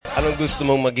Anong gusto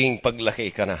mong maging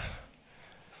paglaki ka na?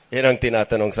 Yan ang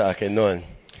tinatanong sa akin noon.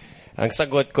 Ang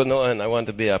sagot ko noon, I want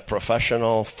to be a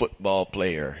professional football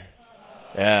player.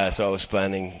 Yeah, so I was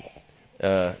planning.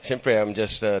 Siyempre, I'm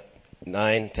just 9,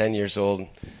 10 years old.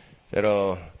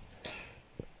 Pero,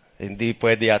 hindi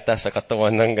pwede yata sa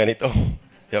katawan ng ganito.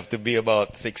 You have to be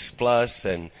about 6 plus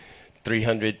and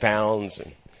 300 pounds.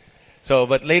 So,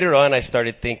 but later on, I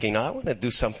started thinking, I want to do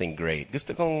something great.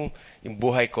 Gusto kong yung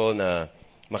buhay ko na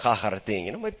makakarating.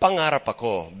 You know, may pangarap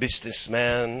ako.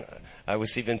 Businessman. I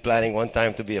was even planning one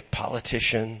time to be a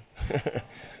politician.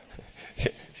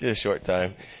 Just a short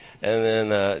time. And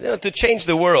then, to change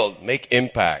the world, make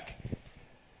impact.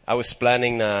 I was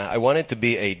planning I wanted to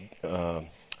be a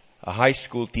high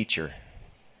school teacher.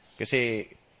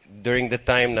 Kasi during the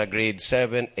time na grade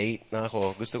 7, 8 na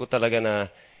ako, gusto ko talaga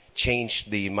na change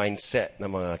the mindset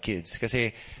ng mga kids.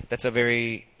 Kasi that's a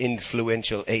very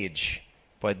influential age.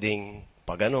 Pwedeng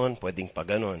paganon, pwedeng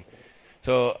paganon.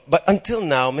 So, but until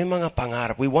now, may mga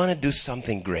pangarap. We want to do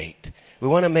something great. We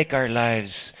want to make our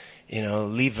lives,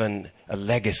 leave a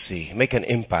legacy, make an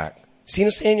impact.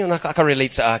 Sino sa inyo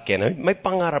nakaka-relate sa akin? May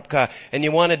pangarap ka and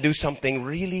you want to do something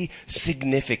really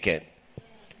significant.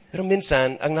 Pero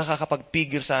minsan, ang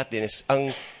nakakapagpigil sa atin is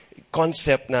ang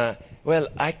concept na,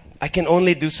 well, I can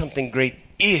only do something great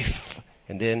if,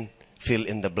 and then fill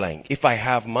in the blank. If I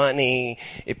have money,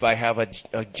 if I have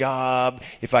a job,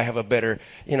 if I have a better,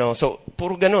 so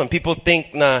puro ganon. People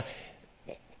think na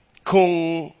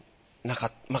kung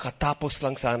makatapos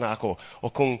lang sana ako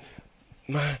o kung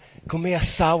may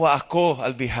asawa ako,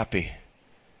 I'll be happy.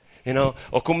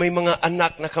 O kung may mga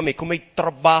anak na kami, kung may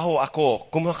trabaho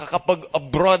ako, kung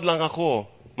makakapag-abroad lang ako,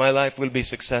 my life will be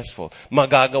successful.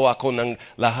 Magagawa ko ng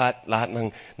lahat ng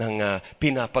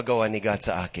pinapagawa ni God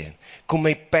sa akin. Kung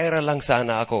may pera lang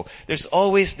sana ako. There's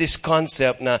always this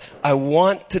concept na I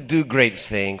want to do great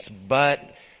things, but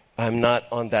I'm not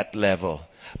on that level.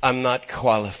 I'm not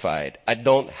qualified. I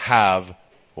don't have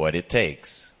what it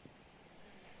takes.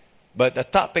 But the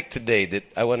topic today that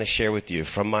I want to share with you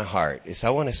from my heart is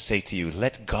I want to say to you,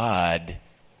 let God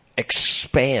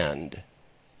expand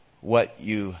what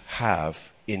you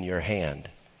have in your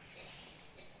hand.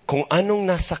 Kung anong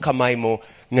nasa kamay mo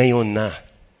ngayon na.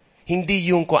 Hindi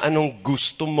yung kung anong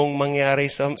gusto mong mangyari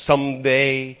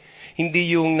someday.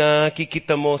 Hindi yung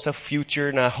nakikita mo sa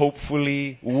future na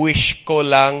hopefully, wish ko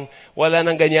lang. Wala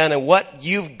nang ganyan. What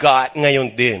you've got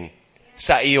ngayon din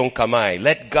sa iyong kamay.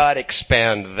 Let God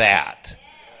expand that.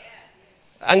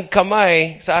 Ang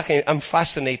kamay, sa akin, I'm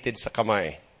fascinated sa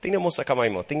kamay. Tingnan mo sa kamay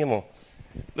mo. Tingnan mo.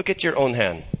 Look at your own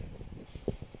hand.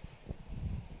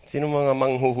 Sino mga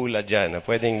manghuhula dyan na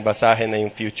pwedeng basahin na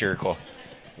yung future ko?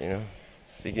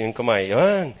 Sige yung kamay.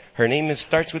 Her name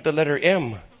starts with the letter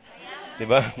M.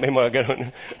 Diba? May mga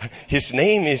ganun. His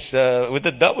name is with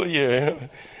a W.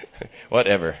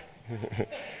 Whatever.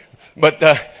 But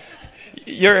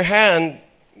your hand,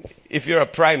 if you're a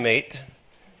primate,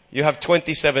 you have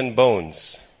 27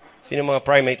 bones. Sino mga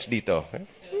primates dito?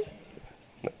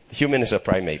 Human is a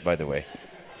primate, by the way.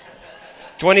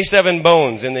 27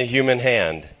 bones in the human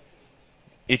hand.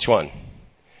 Each one.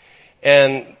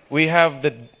 And we have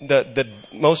the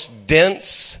most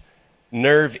dense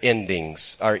nerve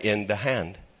endings are in the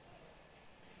hand.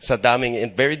 Sa daming,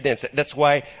 very dense. That's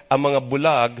why ang mga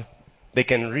bulag, they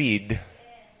can read,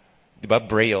 diba,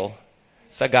 braille,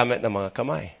 sa gamit ng mga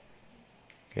kamay.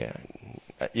 Kaya,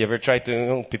 you ever try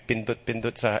to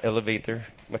pindot sa elevator?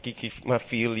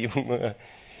 Ma-feel yung mga...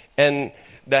 And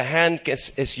the hand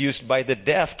is used by the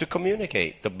deaf to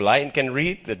communicate. The blind can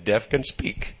read, the deaf can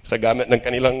speak. Sa gamit ng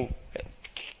kanilang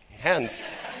hands.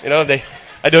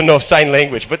 I don't know sign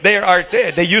language, but they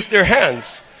use their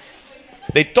hands.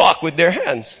 They talk with their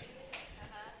hands.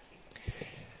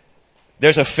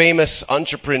 There's a famous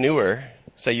entrepreneur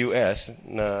sa US,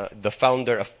 the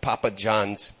founder of Papa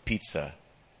John's Pizza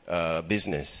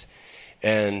business.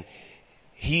 And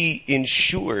he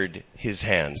insured his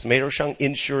hands. Mayroon siyang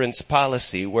insurance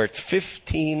policy worth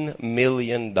 $15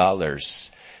 million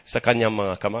sa kanyang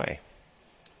mga kamay.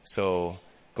 So,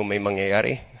 kung may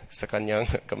mangyayari sa kanyang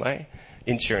kamay,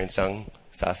 insurance ang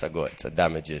sasagot sa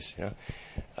damages.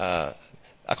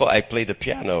 I play the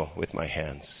piano with my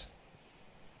hands.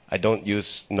 I don't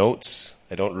use notes.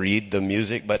 I don't read the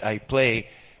music, but I play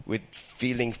with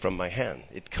feeling from my hand.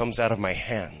 It comes out of my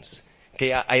hands.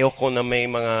 Kaya ayoko na may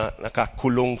mga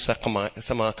nakakulong sa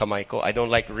mga kamay ko. I don't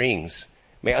like rings.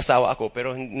 May asawa ako,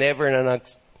 pero never na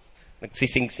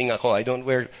nagsising-sing ako. I don't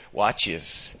wear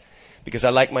watches because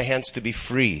I like my hands to be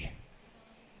free.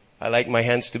 I like my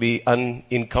hands to be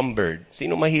unencumbered.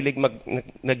 Sino mahilig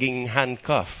naging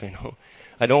handcuff,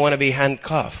 I don't want to be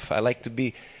handcuffed. I like to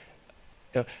be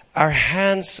Our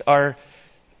hands are,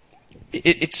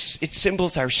 it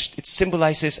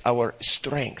symbolizes our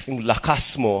strength. Yung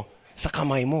lakas mo sa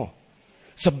kamay mo.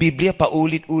 Sa Biblia,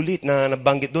 paulit-ulit na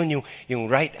nabanggit doon yung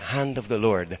right hand of the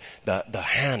Lord. The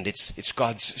hand, it's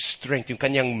God's strength. Yung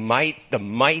kanyang might, the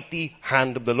mighty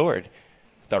hand of the Lord.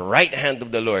 The right hand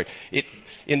of the Lord.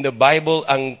 In the Bible,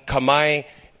 ang kamay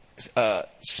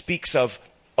speaks of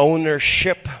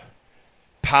ownership,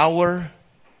 power,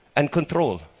 and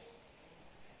control.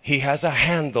 He has a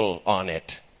handle on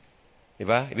it.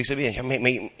 Diba? Ibig sabihin,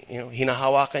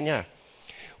 hinahawakan niya.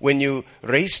 When you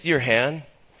raise your hand,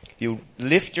 you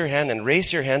lift your hand and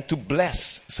raise your hand to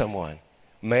bless someone.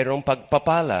 Mayroong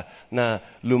pagpapala na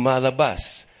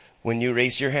lumalabas when you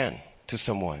raise your hand to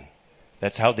someone.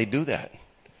 That's how they do that.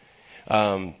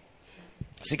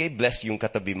 Sige, bless yung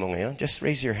katabi mo ngayon. Just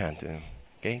raise your hand to them.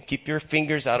 Okay? Keep your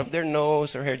fingers out of their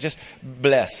nose or hair. Just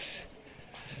bless.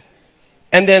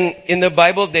 And then in the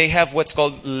Bible, they have what's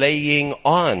called laying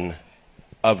on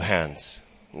of hands.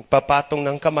 Papatong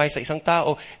ng kamay sa isang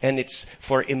tao, and it's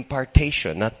for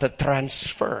impartation, not to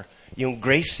transfer yung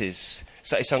graces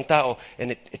sa isang tao,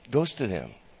 and it goes to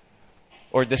them.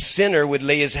 Or the sinner would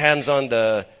lay his hands on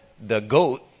the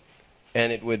goat,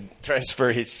 and it would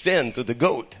transfer his sin to the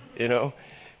goat,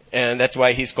 And that's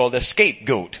why he's called a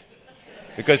scapegoat.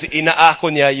 Because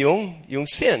inaako niya yung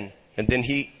sin, and then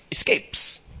he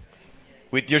escapes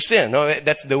with your sin. No,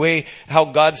 that's the way how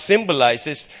God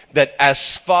symbolizes that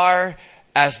as far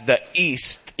as the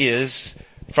east is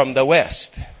from the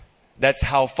west. That's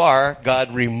how far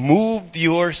God removed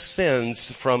your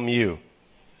sins from you.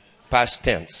 Past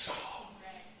tense.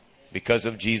 Because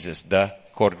of Jesus, the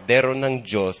Kordero ng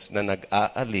Diyos na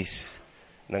nag-aalis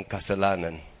ng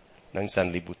kasalanan ng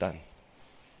sanlibutan.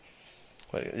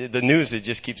 Well, the news, it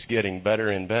just keeps getting better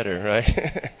and better,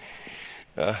 right?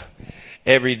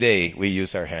 Every day we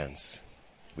use our hands.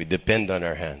 We depend on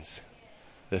our hands.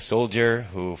 The soldier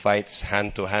who fights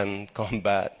hand-to-hand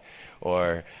combat,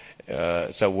 or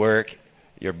sa work,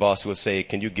 your boss will say,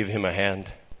 "Can you give him a hand?"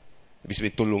 Ibig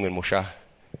sabihin, tulungan mo siya.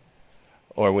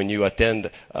 Or when you attend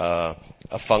a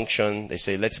function, they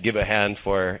say, "Let's give a hand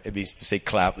for," it means to say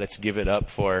clap, "Let's give it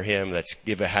up for him. Let's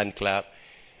give a hand clap."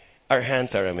 Our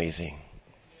hands are amazing.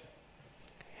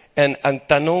 And ang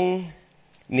tanong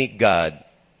ni God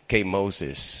kay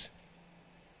Moses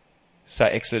sa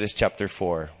Exodus chapter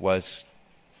 4 was,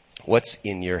 what's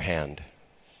in your hand?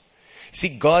 See,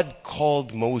 God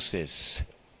called Moses.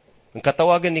 Ang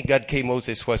katawagan ni God kay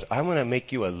Moses was, I'm going to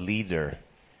make you a leader.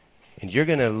 And you're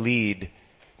going to lead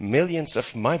millions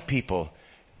of my people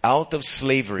out of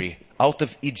slavery, out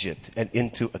of Egypt, and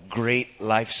into a great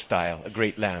lifestyle, a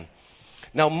great land.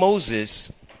 Now,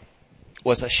 Moses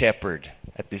was a shepherd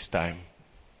at this time.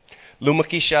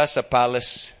 Lumaki siya sa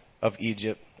palace of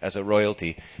Egypt as a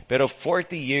royalty. Pero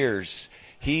 40 years,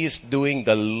 he is doing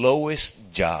the lowest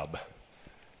job.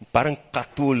 Parang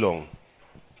katulong.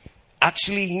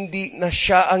 Actually, hindi na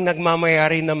siya ang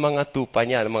nagmamayari ng mga tupa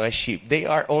niya, ng mga sheep. They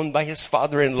are owned by his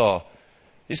father-in-law.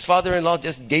 His father-in-law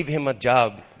just gave him a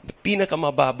job. The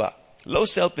pinakamababa. Low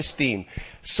self-esteem.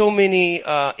 So many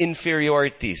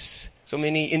inferiorities. So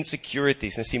many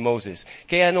insecurities na si Moses.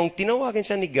 Kaya nung tinawagan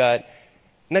siya ni God,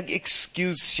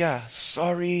 nag-excuse siya.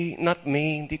 Sorry, not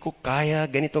me. Hindi ko kaya.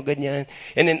 Ganito, ganyan.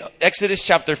 And in Exodus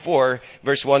chapter 4,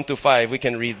 verse 1 to 5, we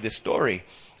can read this story.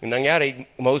 Yung nangyari,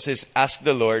 Moses asked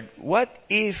the Lord, what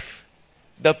if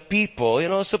the people,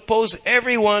 suppose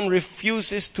everyone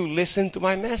refuses to listen to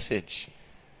my message?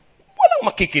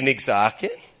 Walang makikinig sa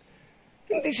akin.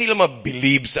 Hindi sila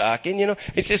ma-believe sa akin.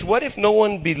 It says, what if no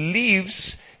one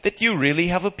believes that you really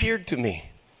have appeared to me?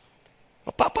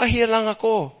 Mapapahiya lang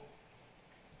ako.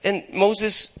 And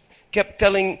Moses kept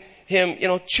telling him,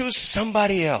 choose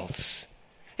somebody else.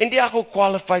 Hindi ako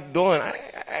qualified doon.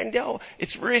 Hindi ako,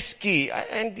 it's risky.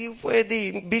 Hindi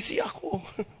pwede. Busy ako.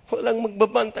 Walang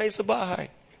magbabantay sa bahay.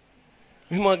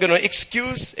 May mga ganun.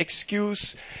 Excuse,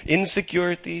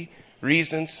 insecurity,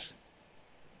 reasons.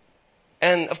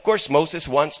 And of course, Moses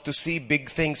wants to see big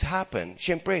things happen.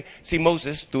 Siyempre, si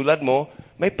Moses, tulad mo,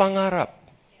 may pangarap.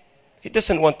 He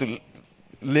doesn't want to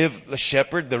live a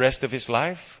shepherd the rest of his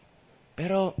life.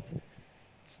 Pero,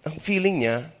 ang feeling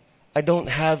niya, I don't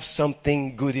have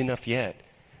something good enough yet.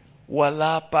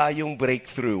 Wala pa yung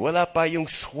breakthrough. Wala pa yung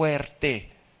swerte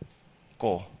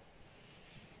ko.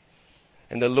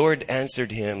 And the Lord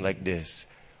answered him like this,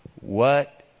 what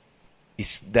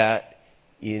is that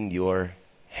in your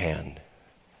hand?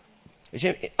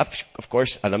 Of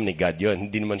course, alam ni God yun.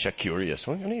 Hindi naman siya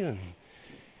curious. Ano yun?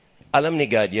 Alam ni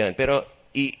God yan. Pero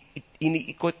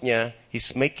iniikot niya,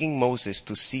 he's making Moses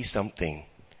to see something.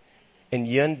 And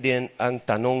yan din ang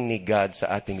tanong ni God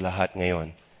sa ating lahat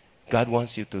ngayon. God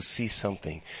wants you to see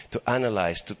something, to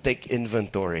analyze, to take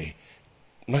inventory.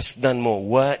 Masdan mo,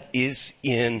 what is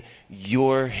in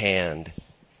your hand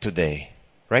today?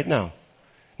 Right now.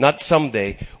 Not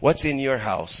someday. What's in your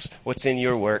house? What's in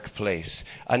your workplace?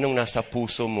 Anong nasa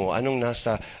puso mo? Anong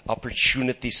nasa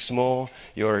opportunities mo?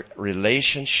 Your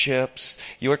relationships,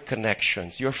 your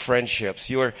connections, your friendships,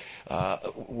 your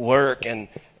work, and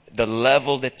the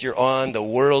level that you're on, the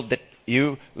world that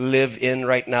you live in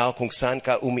right now, kung saan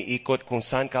ka umiikot, kung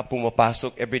saan ka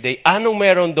pumapasok every day. Anong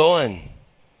meron doon?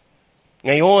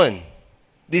 Ngayon,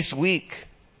 this week.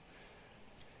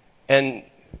 And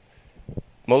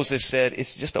Moses said,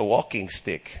 it's just a walking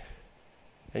stick.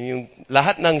 And yung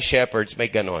lahat ng shepherds may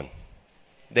ganon.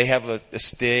 They have a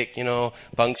stick,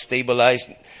 pang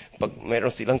stabilize. Pag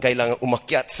mayroon silang kailangan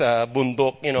umakyat sa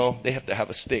bundok, they have to have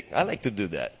a stick. I like to do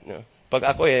that. Pag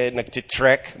ako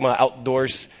nag-trek, mga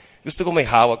outdoors, gusto ko may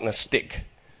hawak na stick.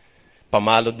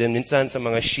 Pamalo din minsan sa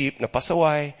mga sheep na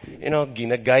pasaway,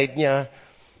 ginaguide niya.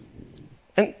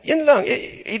 And yan lang,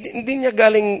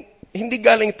 hindi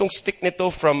galing itong stick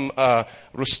nito from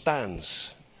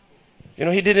Rustan's.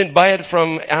 He didn't buy it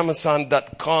from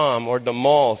Amazon.com or the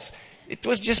malls. It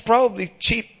was just probably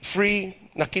cheap, free.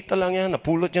 Nakita lang yan,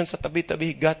 napulot yan sa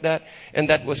tabi-tabi. He got that. And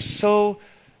that was so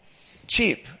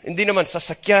cheap. Hindi naman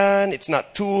sasakyan. It's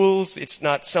not tools. It's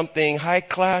not something high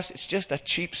class. It's just a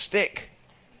cheap stick.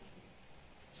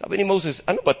 Sabi ni Moses,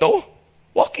 ano ba to?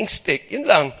 Walking stick. Yun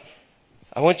lang.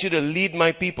 I want you to lead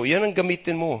my people. Yan ang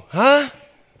gamitin mo. Ha?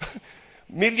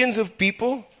 Millions of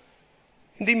people?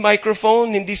 Hindi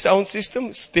microphone, hindi sound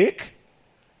system, stick?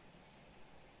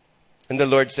 And the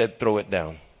Lord said, throw it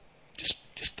down.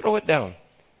 Just throw it down.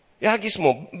 Ihagis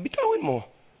mo, bitawan mo.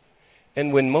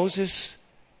 And when Moses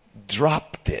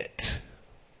dropped it,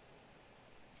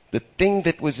 the thing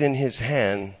that was in his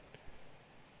hand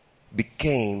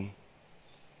became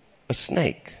a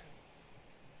snake.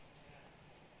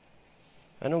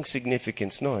 Anong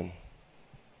significance nun?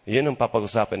 Yun ang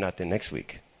papag-usapan natin next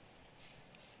week.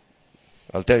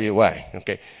 I'll tell you why.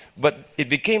 Okay. But it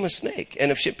became a snake.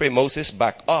 And if syempre Moses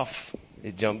backed off,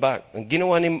 it jumped back. And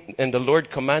ginawa ni, and the Lord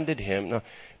commanded him, na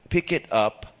pick it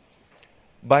up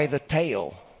by the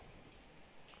tail.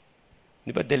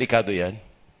 Di ba delikado yan?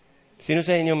 Sino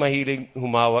sa inyo mahilig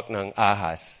humawak ng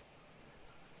ahas?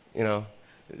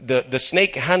 The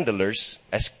snake handlers,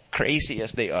 as crazy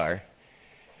as they are,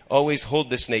 always hold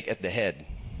the snake at the head,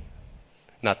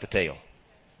 not the tail.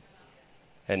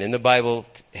 And in the Bible,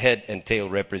 head and tail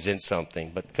represent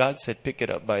something. But God said, pick it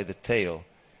up by the tail.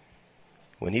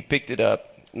 When he picked it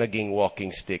up, naging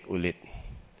walking stick ulit.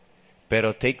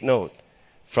 Pero take note,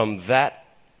 from that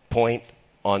point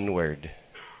onward,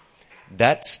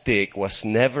 that stick was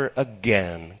never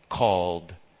again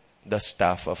called the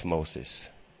staff of Moses.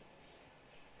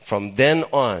 From then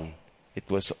on, it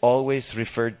was always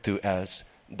referred to as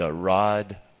the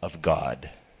rod of God.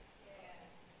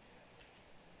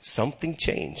 Something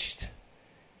changed.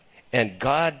 And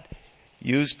God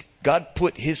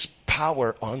put his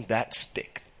power on that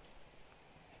stick.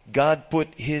 God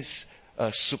put his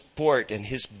support and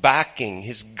his backing,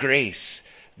 his grace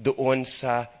doon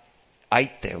sa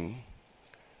item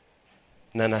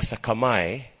na nasa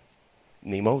kamay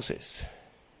ni Moses.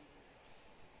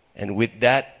 And with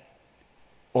that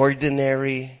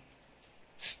ordinary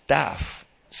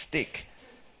stick,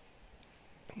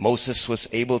 Moses was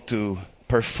able to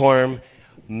perform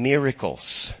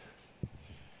miracles.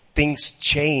 Things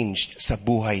changed sa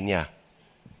buhay niya.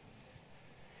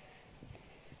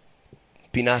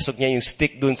 Pinasok niya yung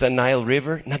stick dun sa Nile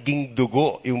River, naging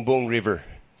dugo yung buong river.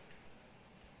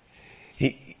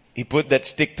 He put that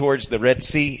stick towards the Red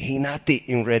Sea, hinati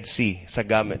yung Red Sea sa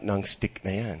gamit ng stick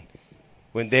na yan.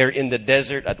 When they're in the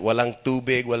desert at walang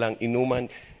tubig, walang inuman,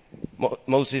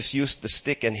 Moses used the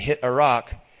stick and hit a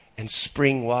rock, and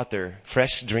spring water,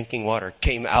 fresh drinking water,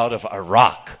 came out of a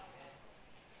rock.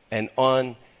 And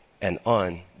on,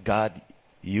 God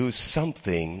used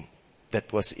something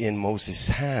that was in Moses'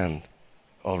 hand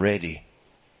already.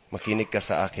 Makinig ka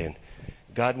sa akin.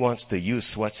 God wants to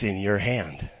use what's in your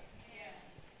hand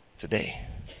today.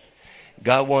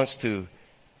 God wants to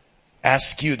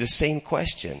ask you the same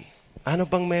question. Ano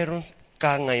bang meron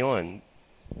ka ngayon?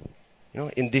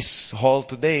 In this hall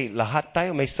today, lahat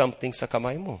tayo may something sa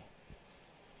kamay mo.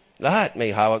 Lahat.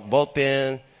 May hawak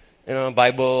ballpen,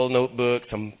 Bible, notebook,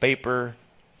 some paper,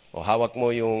 o hawak mo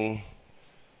yung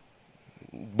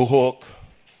buhok,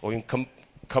 o yung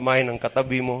kamay ng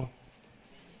katabi mo.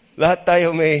 Lahat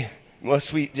tayo may, mga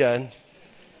sweet dyan.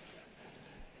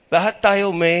 Lahat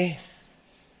tayo may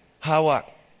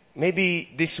hawak. Maybe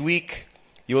this week,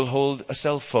 you'll hold a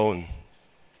cell phone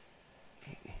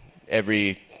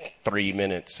every 3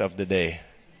 minutes of the day.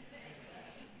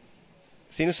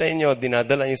 Sino sa inyo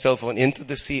dinadala yung cellphone into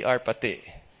the CR pati?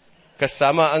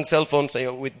 Kasama ang cellphone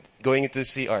sa'yo with going into the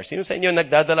CR. Sino sa inyo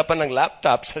nagdadala pa ng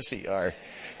laptop sa CR?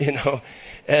 You know?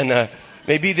 And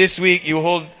maybe this week you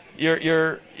hold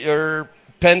your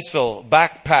pencil,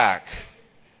 backpack,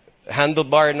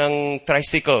 handlebar ng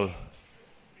tricycle.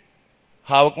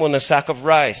 Hawak mo na sack of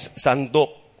rice,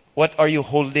 sandok. What are you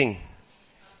holding?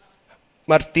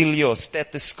 Martilyo,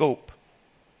 stethoscope,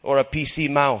 or a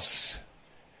PC mouse.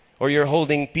 Or you're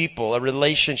holding people, a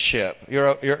relationship.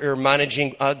 You're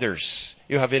managing others.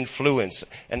 You have influence.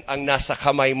 And ang nasa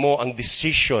kamay mo, ang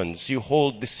decisions. You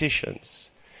hold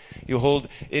decisions. You hold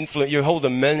influence. You hold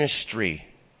a ministry.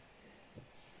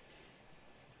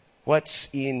 What's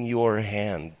in your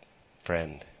hand,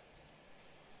 friend?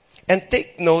 And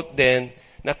take note then,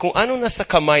 na kung ano nasa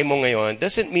kamay mo ngayon,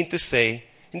 doesn't mean to say,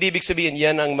 hindi ibig sabihin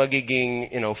yan ang magiging,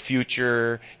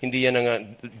 future, hindi yan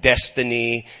ang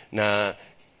destiny na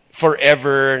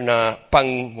forever na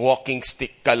pang walking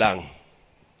stick ka lang.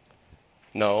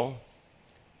 No.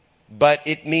 But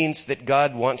it means that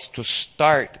God wants to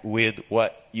start with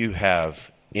what you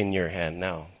have in your hand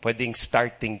now. Pwedeng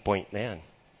starting point na yan.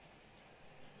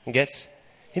 Gets?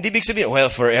 Hindi ibig sabihin,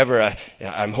 well, forever,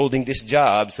 I'm holding this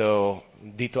job, so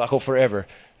dito ako forever.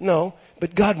 No,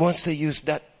 but God wants to use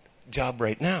that job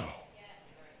right now.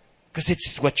 Because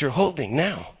it's what you're holding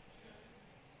now.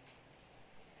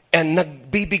 And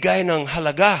nagbibigay ng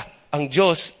halaga ang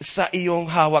Diyos sa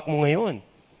iyong hawak mo ngayon.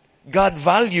 God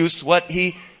values what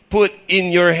He put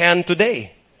in your hand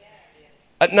today.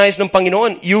 At nais ng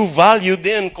Panginoon, you value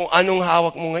din kung anong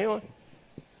hawak mo ngayon.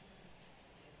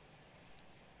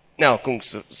 Now, kung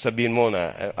sabihin mo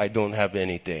na, I don't have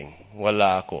anything.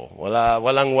 Wala ako.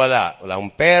 Walang. Wala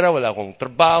akong pera, wala akong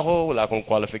trabaho, wala akong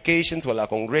qualifications, wala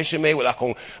akong resume, wala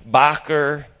akong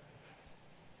backer.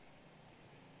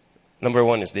 Number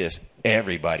one is this.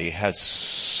 Everybody has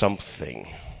something.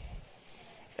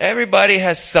 Everybody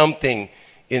has something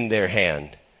in their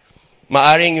hand.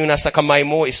 Maaring yung nasa kamay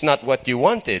mo is not what you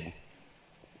wanted.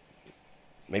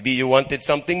 Maybe you wanted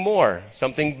something more,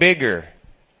 something bigger.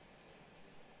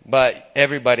 But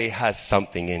everybody has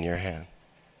something in your hand.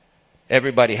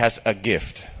 Everybody has a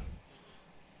gift.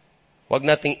 Huwag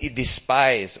nating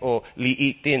i-despise o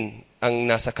liitin ang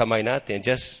nasa kamay natin.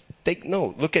 Just take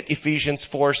note. Look at Ephesians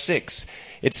 4:6.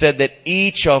 It said that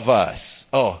each of us,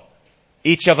 all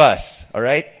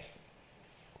right?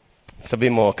 Sabi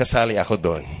mo, kasali ako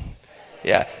doon.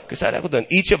 Yeah, kasali ako doon.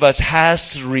 Each of us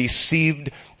has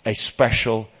received a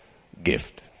special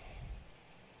gift.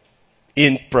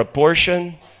 In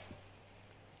proportion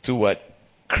to what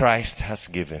Christ has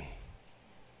given.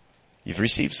 You've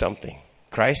received something.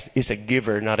 Christ is a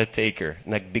giver, not a taker.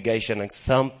 Nagbigay siya ng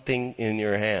something in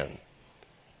your hand.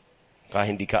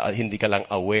 Hindi ka lang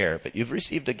aware, but you've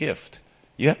received a gift.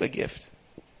 You have a gift.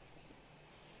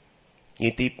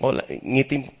 Ngiti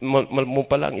mo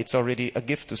pa lang, it's already a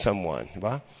gift to someone.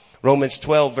 Diba? Romans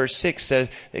 12 verse 6 says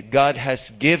that God has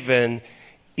given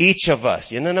each of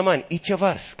us, yan na naman, each of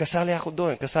us, kasali ako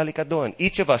doon, kasali ka doon,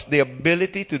 each of us, the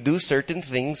ability to do certain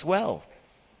things well.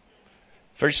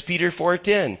 1 Peter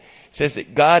 4:10 says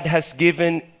that God has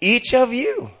given each of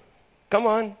you. Come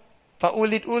on,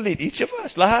 paulit-ulit, each of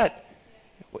us, lahat.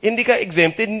 Hindi ka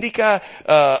exempted, hindi ka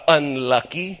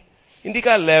unlucky, hindi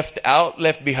ka left out,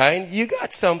 left behind. You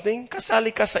got something,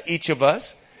 kasali ka sa each of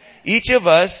us.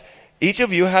 Each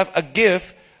of you have a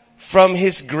gift from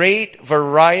His great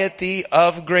variety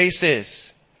of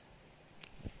graces.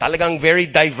 Talagang very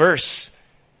diverse,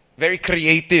 very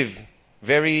creative,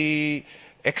 very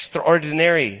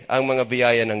extraordinary ang mga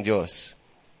biyaya ng Diyos.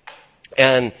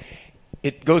 And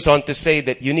it goes on to say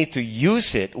that you need to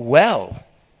use it well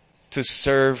to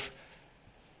serve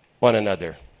one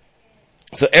another.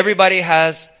 So everybody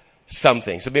has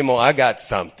something. Sabi mo, I got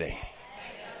something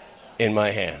in my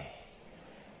hand.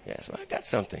 Yes, I got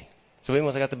something. Sabi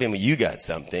mo sa katabi mo, you got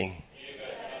something.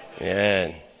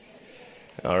 Yeah.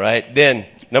 All right. Then,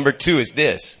 number 2 is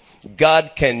this.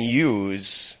 God can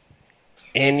use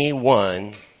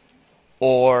anyone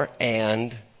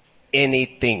and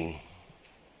anything.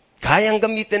 Kayang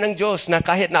gamitin ng Diyos na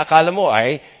kahit nakala mo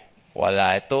ay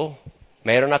wala ito.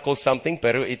 Meron ako something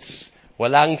pero it's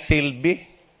walang silbi.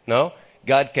 No?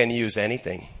 God can use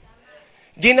anything.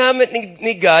 Ginamit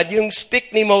ni God yung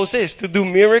stick ni Moses to do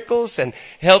miracles and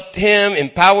helped him,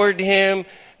 empowered him.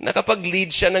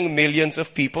 Nakapag-lead siya ng millions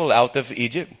of people out of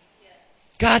Egypt.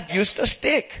 God used a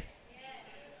stick.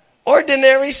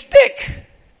 Ordinary stick.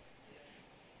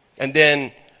 And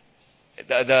then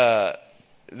the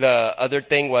other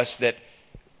thing was that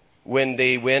when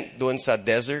they went doon sa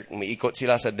desert, umiikot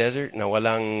sila sa desert na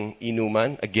walang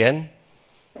inuman again.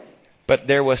 But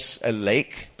there was a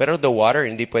lake. Pero the water,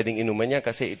 hindi pwedeng inuman niya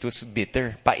kasi it was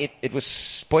bitter. Pait. It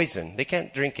was poison. They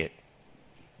can't drink it.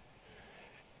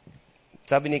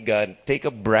 Sabi ni God, take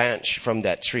a branch from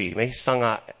that tree. May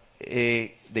sanga.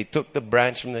 They took the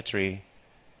branch from the tree,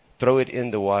 throw it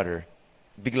in the water.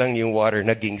 Biglang yung water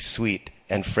naging sweet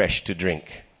and fresh to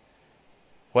drink.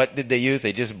 What did they use?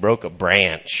 They just broke a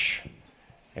branch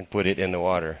and put it in the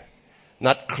water.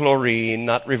 Not chlorine,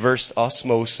 not reverse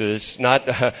osmosis, not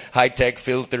high-tech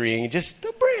filtering, just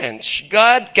a branch.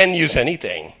 God can use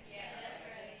anything.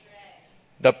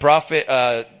 The prophet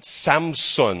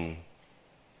Samson,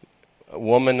 a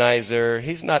womanizer,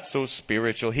 he's not so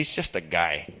spiritual. He's just a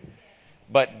guy.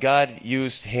 But God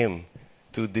used him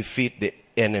to defeat the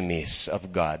enemies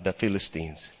of God, the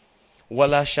Philistines.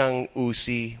 Wala siyang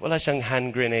usi, wala siyang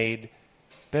hand grenade,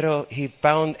 pero he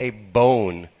found a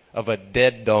bone of a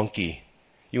dead donkey.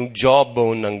 Yung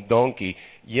jawbone ng donkey,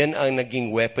 yan ang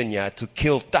naging weapon niya to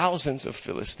kill thousands of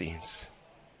Philistines.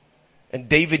 And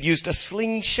David used a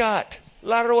slingshot,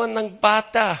 laruan ng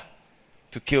bata,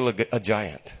 to kill a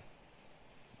giant.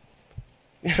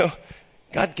 You know,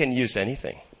 God can use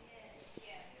anything.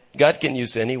 God can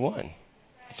use anyone.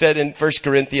 It said in 1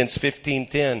 Corinthians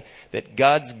 15:10 that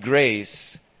God's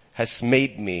grace has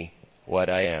made me what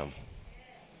I am.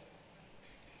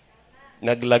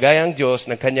 Naglagay ang Diyos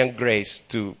ng kanyang grace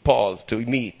to Paul, to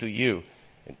me, to you.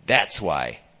 And that's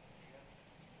why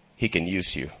He can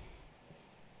use you.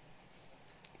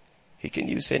 He can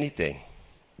use anything.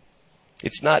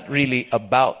 It's not really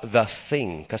about the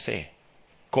thing kasi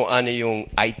kung ano yung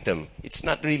item. It's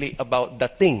not really about the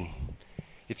thing.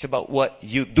 It's about what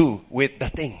you do with the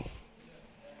thing.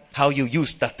 How you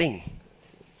use the thing.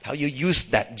 How you use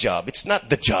that job. It's not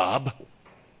the job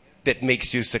that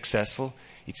makes you successful.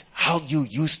 It's how you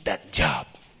use that job.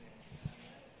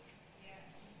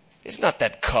 It's not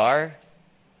that car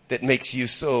that makes you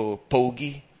so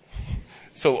pogy,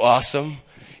 so awesome.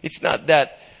 It's not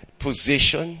that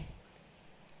position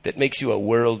that makes you a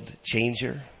world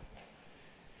changer.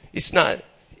 It's not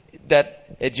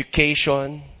that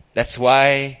education. That's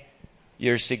why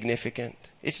you're significant.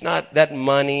 It's not that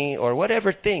money or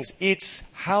whatever things. It's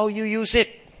how you use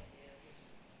it.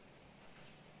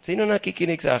 Sino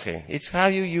nakikinig sa akin? It's how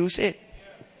you use it.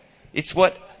 It's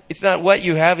not what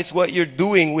you have, it's what you're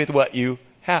doing with what you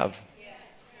have.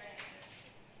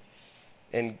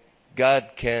 And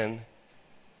God can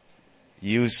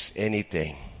use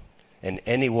anything. And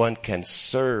anyone can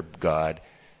serve God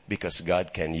because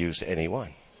God can use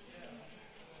anyone.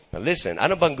 Now listen,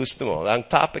 ano bang gusto mo? Ang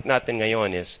topic natin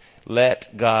ngayon is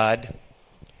let God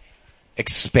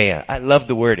expand. I love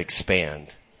the word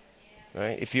expand.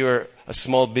 Right? If you're a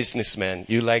small businessman,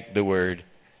 you like the word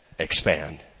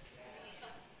expand.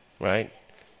 Right?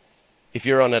 If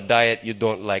you're on a diet, you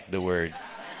don't like the word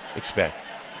expand.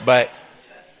 But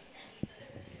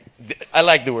I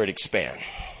like the word expand.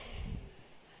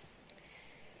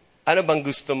 Ano bang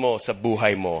gusto mo sa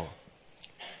buhay mo?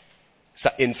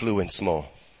 Sa influence mo?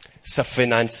 Sa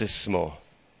finances mo?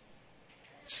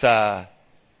 Sa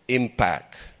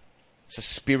impact? Sa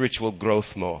spiritual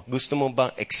growth mo? Gusto mo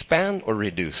bang expand or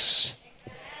reduce?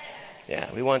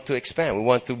 Yeah, we want to expand. We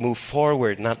want to move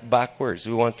forward, not backwards.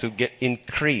 We want to get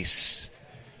increase.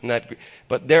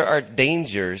 But there are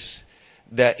dangers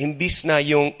that imbis na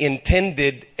yung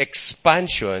intended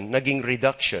expansion, naging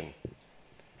reduction.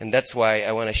 And that's why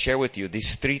I want to share with you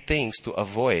these 3 things to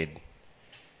avoid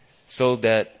so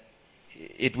that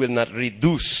it will not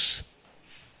reduce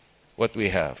what we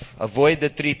have. Avoid the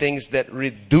 3 things that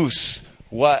reduce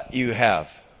what you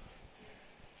have.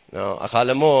 Now,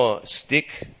 akala mo,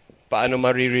 stick, paano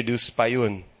ma-reduce pa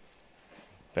yun?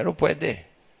 Pero pwede.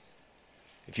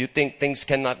 If you think things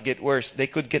cannot get worse, they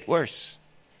could get worse.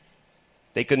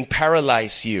 They can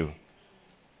paralyze you.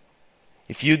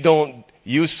 If you don't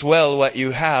use well what you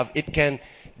have, it can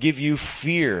give you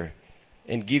fear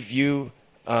and give you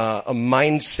a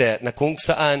mindset na kung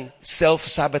saan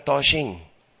self-sabotaging,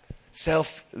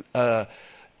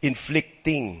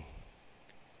 self-inflicting.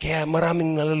 Kaya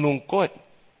maraming nalulungkot.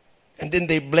 And then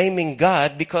they're blaming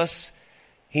God because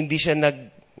hindi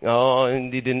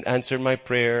didn't answer my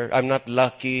prayer. I'm not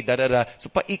lucky, So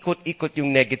paikot-ikot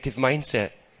yung negative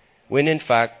mindset. When in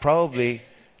fact, probably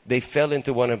they fell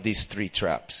into one of these 3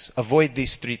 traps. Avoid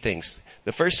these 3 things.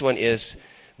 The first one is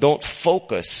don't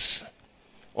focus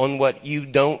on what you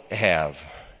don't have.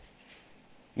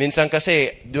 Minsan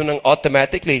kasi, doon ang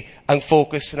automatically, ang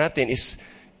focus natin is,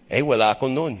 wala ako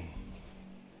nun.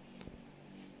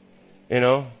 You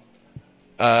know?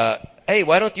 Hey,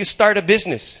 why don't you start a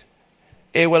business?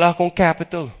 wala akong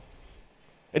capital.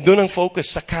 Doon ang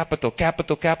focus sa capital.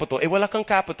 Wala kang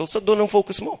capital, so doon ang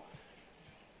focus mo.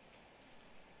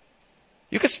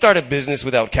 You could start a business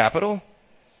without capital.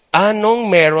 Anong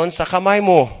meron sa kamay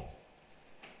mo?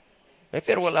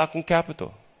 Pero wala akong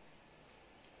capital.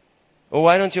 Or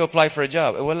why don't you apply for a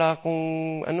job? Wala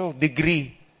akong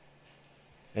degree.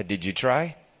 Did you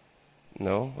try?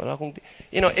 No, wala akong.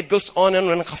 It goes on and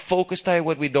on. Nakafocus tayo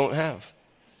what we don't have.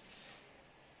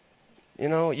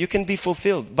 You can be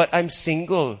fulfilled, but I'm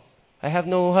single. I have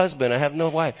no husband. I have no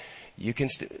wife. You can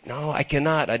no, I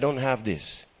cannot. I don't have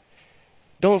this.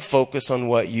 Don't focus on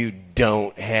what you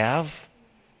don't have.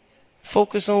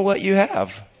 Focus on what you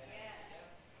have.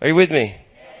 Are you with me?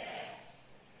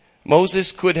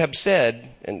 Moses could have said,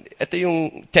 and ito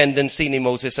yung tendency ni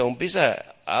Moses sa umpisa,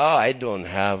 I don't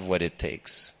have what it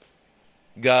takes.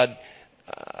 God,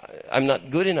 I'm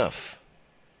not good enough.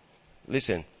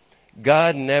 Listen,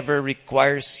 God never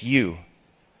requires you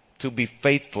to be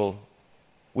faithful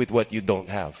with what you don't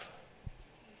have.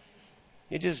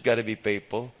 You just got to be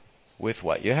faithful with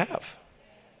what you have.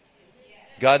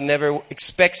 God never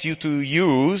expects you to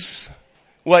use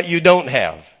what you don't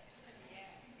have.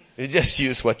 You just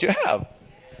use what you have.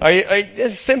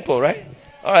 It's simple, right?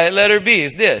 All right, letter B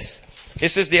is this.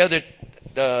 This is the other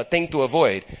thing to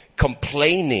avoid.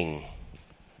 Complaining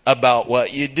about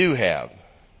what you do have.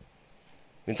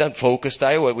 Minsan, focus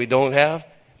tayo what we don't have.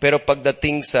 Pero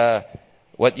pagdating sa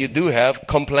what you do have,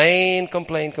 complain.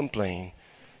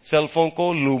 Cellphone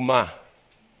ko, luma.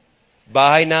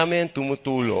 Bahay namin,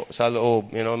 tumutulo sa loob.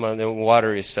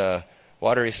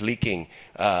 Water is leaking.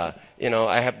 I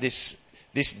have this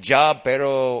job,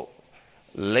 pero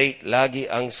late lagi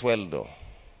ang sweldo.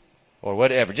 Or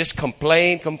whatever. Just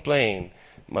complain.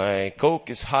 My Coke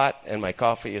is hot and my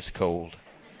coffee is cold.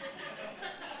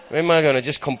 Am I going to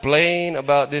just complain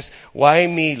about this? Why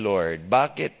me, Lord?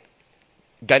 Bakit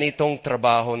ganitong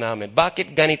trabaho namin?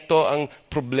 Bakit ganito ang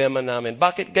problema namin?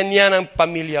 Bakit ganyan ang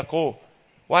pamilya ko?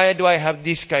 Why do I have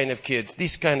this kind of kids,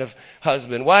 this kind of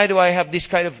husband? Why do I have this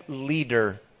kind of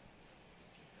leader?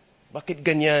 Bakit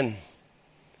ganyan?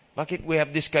 Bakit we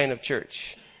have this kind of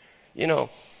church?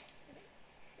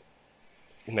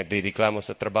 Nagre-reklamo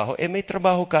sa trabaho. May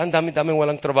trabaho ka. Ang dami-daming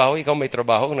walang trabaho. Ikaw may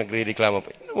trabaho. Nagre-reklamo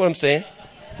pa. You know what I'm saying?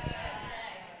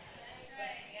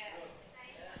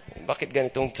 Bakit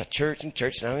ganitong sa church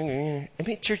namin?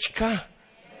 May church ka.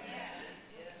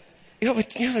 You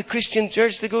have a Christian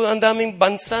church. Digo, ang daming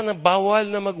bansa na bawal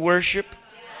na mag-worship.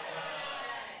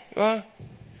 Diba?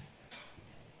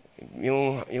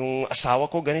 Yung asawa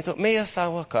ko ganito. May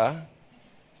asawa ka.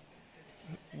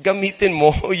 Gamitin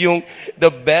mo the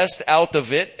best out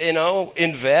of it.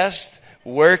 Invest,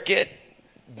 work it,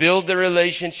 build the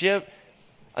relationship.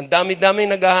 Ang dami-dami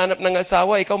naghahanap ng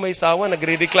asawa. Ikaw may asawa,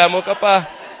 nagre-reklamo ka pa.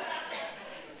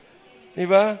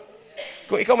 Diba?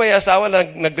 Kung ikaw may asawa na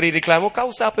nagre-reklamo,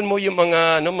 kausapin mo yung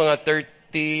mga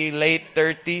 30, late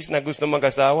 30s na gusto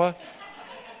mag-asawa.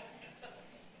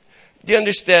 Do you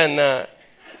understand na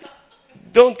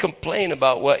don't complain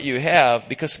about what you have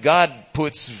because God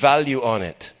puts value on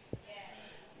it.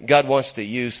 God wants to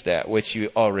use that which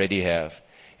you already have.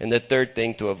 And the third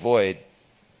thing to avoid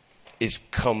is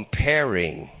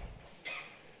comparing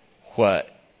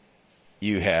what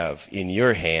you have in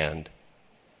your hand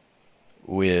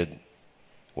with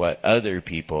what other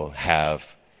people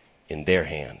have in their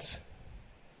hands.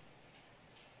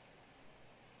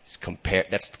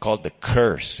 That's called the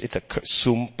curse. It's a curse.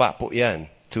 Sumpa po yan.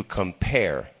 To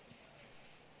compare.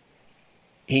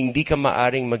 Hindi ka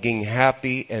maaring maging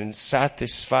happy and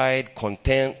satisfied,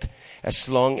 content, as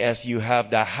long as you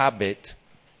have the habit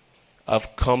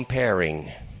of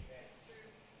comparing.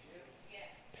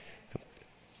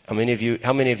 How many of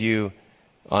you,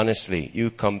 honestly, you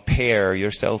compare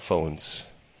your cell phones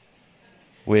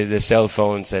with the cell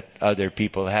phones that other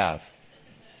people have?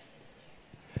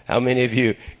 How many of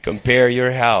you compare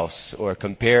your house or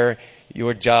compare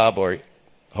your job or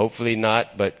hopefully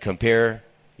not, but compare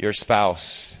your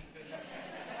spouse?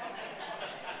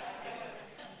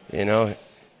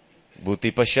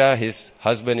 Buti pa siya,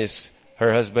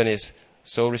 her husband is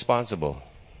so responsible.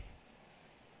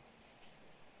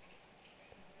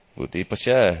 Buti pa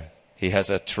siya, he has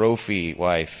a trophy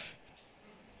wife.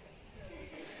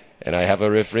 And I have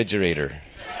a refrigerator.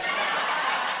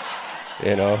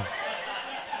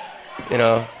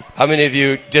 How many of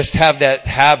you just have that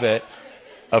habit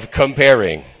of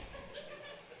comparing?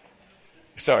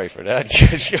 Sorry for that.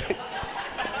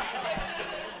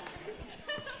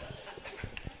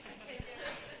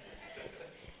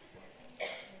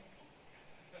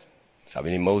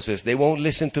 Sabi ni Moses, they won't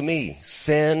listen to me.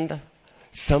 Send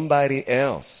somebody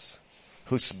else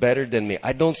who's better than me.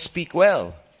 I don't speak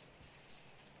well.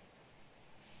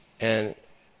 And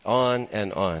on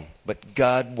and on. But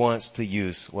God wants to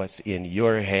use what's in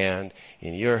your hand,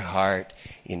 in your heart,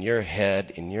 in your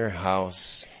head, in your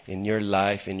house, in your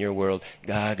life, in your world.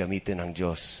 Gagamitin ng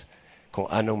Diyos kung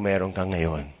anong meron ka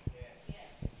ngayon.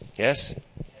 Yes?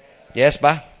 Yes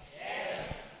ba?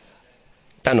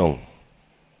 Tanong.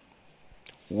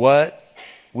 What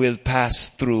will pass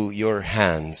through your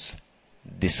hands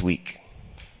this week?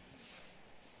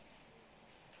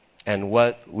 And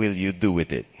what will you do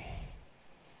with it?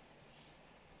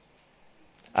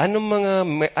 Anong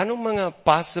mga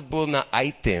possible na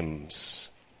items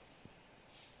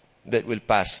that will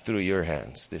pass through your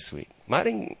hands this week?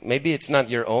 Maybe it's not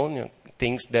your own,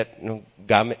 things that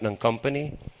gamit ng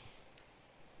company,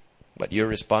 but you're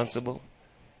responsible.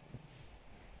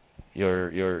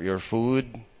 Your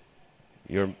food,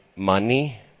 your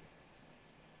money,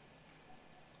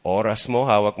 oras mo,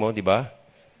 hawak mo, di ba?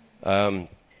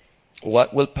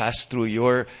 What will pass through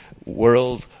your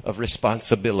world of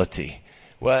responsibility?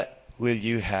 What will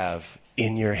you have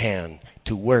in your hand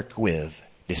to work with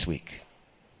this week?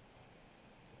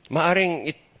 Maaring,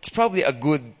 it's probably a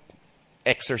good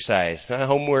exercise,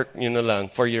 homework yun na lang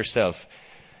for yourself.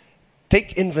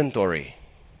 Take inventory.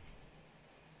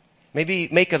 Maybe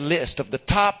make a list of the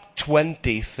top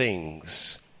 20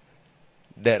 things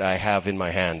that I have in my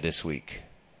hand this week,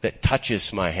 that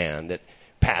touches my hand, that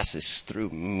passes through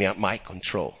my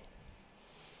control.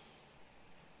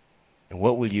 And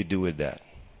what will you do with that?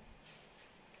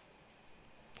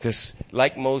 Because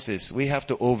like Moses, we have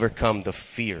to overcome the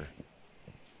fear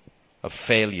of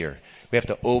failure. We have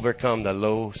to overcome the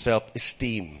low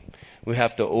self-esteem. We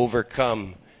have to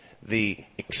overcome the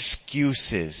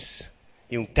excuses.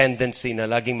 Yung tendency na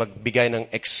laging magbigay ng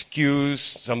excuse,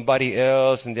 somebody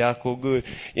else, hindi ako good.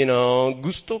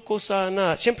 Gusto ko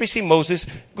sana. Siyempre si Moses,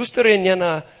 gusto rin niya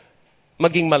na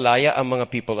maging malaya ang mga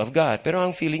people of God. Pero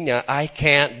ang feeling niya, I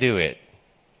can't do it.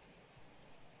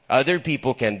 Other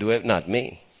people can do it, not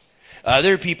me.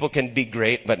 Other people can be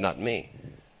great, but not me.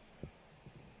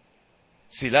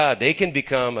 Sila, they can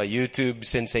become a YouTube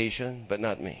sensation, but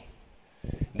not me.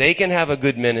 They can have a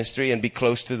good ministry and be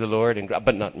close to the Lord,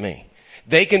 but not me.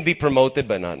 They can be promoted,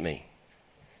 but not me.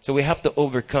 So we have to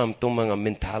overcome itong mga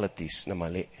mentalities na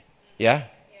mali. Yeah?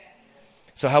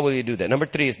 So how will you do that? Number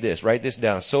 3 is this. Write this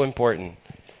down. So important.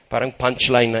 Parang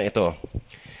punchline na ito.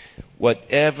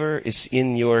 Whatever is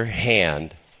in your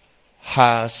hand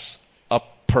has a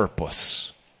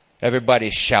purpose. Everybody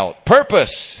shout,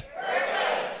 purpose!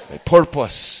 Purpose!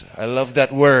 Purpose. I love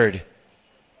that word.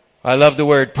 I love the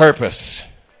word purpose.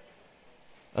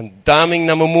 Ang daming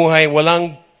namumuhay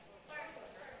walang.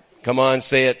 Come on,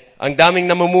 say it. Ang daming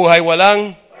namumuhay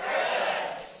walang.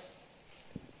 Purpose.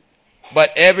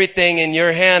 But everything in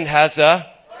your hand has a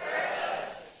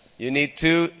purpose. You need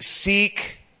to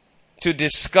seek to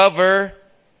discover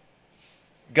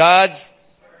God's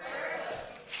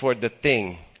purpose for the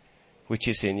thing which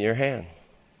is in your hand.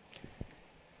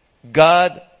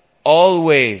 God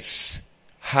always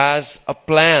has a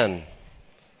plan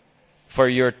for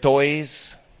your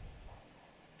toys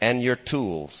and your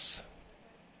tools.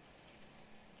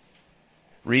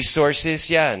 Resources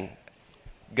yan.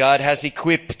 God has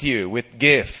equipped you with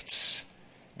gifts.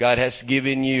 God has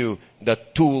given you the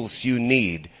tools you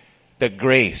need. The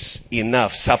grace,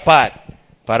 enough, sapat,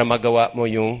 para magawa mo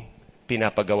yung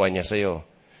pinapagawa niya sa'yo.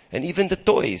 And even the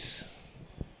toys.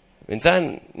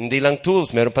 Minsan, hindi lang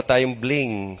tools, meron pa tayong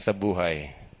bling sa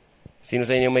buhay. Sino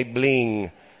sa inyo may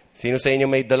bling? Sino sa inyo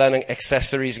may dala ng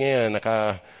accessories ngayon?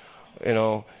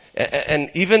 And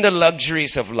even the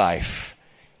luxuries of life.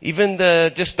 Even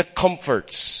just the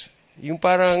comforts. Yung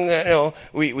parang,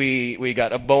 we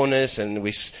got a bonus and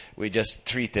we just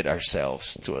treated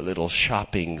ourselves to a little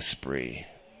shopping spree.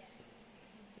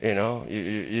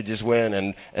 You just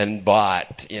went and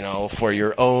bought, for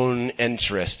your own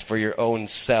interest, for your own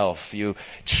self. You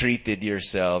treated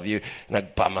yourself. You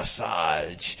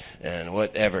nagpamassage and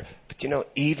whatever. But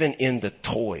even in the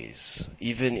toys,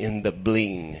 even in the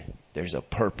bling, there's a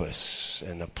purpose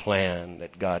and a plan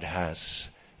that God has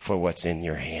for what's in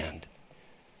your hand.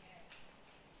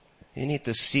 You need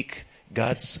to seek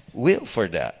God's will for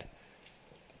that.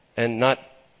 And not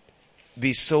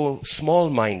be so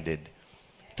small-minded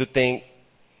to think,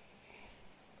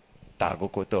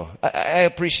 tago ko to. I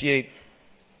appreciate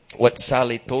what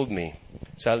Sally told me.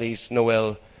 Sally's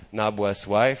Noel Nabua's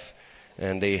wife,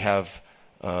 and they have,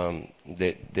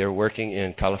 they're working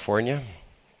in California.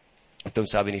 Itong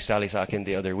sabi ni Sally sa akin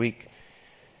the other week.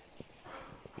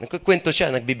 Nagkukwento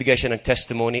siya, nagbibigay siya ng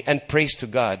testimony and praise to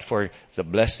God for the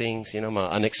blessings,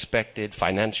 mga unexpected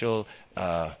financial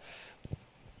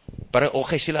Parang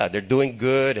okay sila. They're doing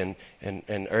good and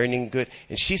earning good.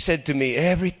 And she said to me,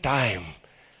 every time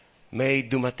may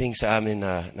dumating sa amin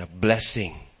na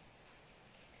blessing,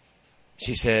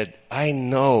 she said, I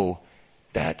know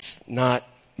that's not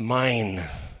mine.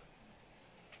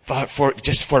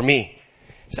 Just for me.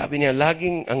 Sabi niya,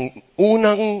 laging ang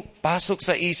unang pasok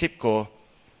sa isip ko,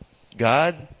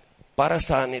 God, para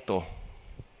saan ito?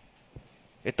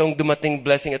 Itong dumating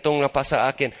blessing, itong napasa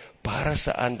akin, para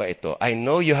saan ba ito? I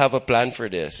know you have a plan for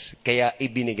this. Kaya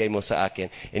ibinigay mo sa akin.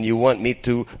 And you want me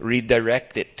to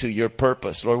redirect it to your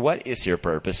purpose. Lord, what is your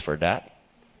purpose for that?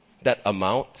 That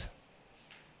amount?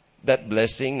 That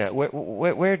blessing?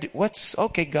 What's,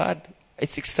 okay, God,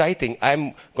 it's exciting.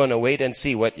 I'm going to wait and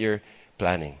see what you're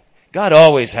planning. God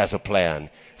always has a plan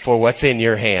for what's in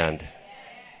your hand.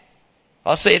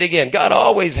 I'll say it again. God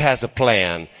always has a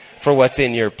plan for what's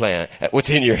in your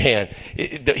hand.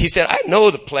 He said, I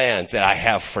know the plans that I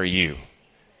have for you.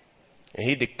 And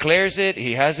He declares it.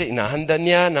 He has it. Inahanda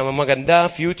niya na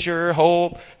maganda, future,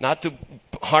 hope, not to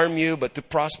harm you, but to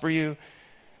prosper you.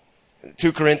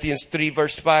 2 Corinthians 3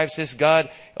 verse 5 says, God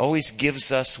always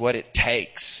gives us what it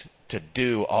takes to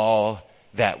do all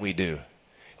that we do.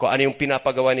 Kung ano yung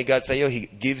pinapagawa ni God sa iyo, He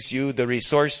gives you the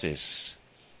resources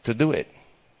to do it.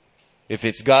 If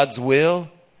it's God's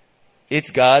will, it's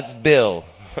God's bill.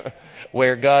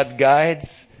 Where God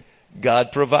guides,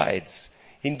 God provides.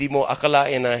 Hindi mo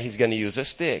akalain na He's going to use a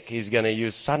stick. He's going to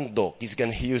use sandok. He's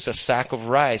going to use a sack of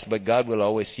rice. But God will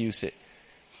always use it.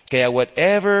 Kaya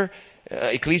whatever,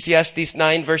 Ecclesiastes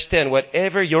 9 verse 10,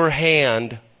 whatever your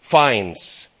hand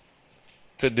finds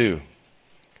to do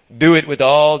it with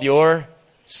all your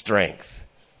strength.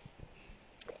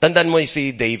 Tandaan mo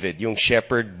si David, yung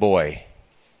shepherd boy.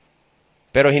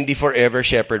 Pero hindi forever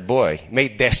shepherd boy. May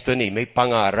destiny, may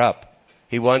pangarap.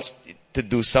 He wants to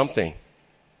do something.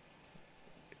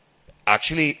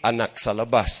 Actually, anak sa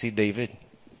labas si David.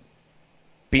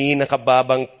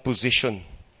 Pinakababang position.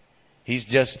 He's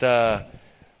just a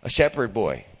shepherd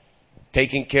boy.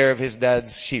 Taking care of his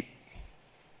dad's sheep.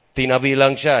 Tinabi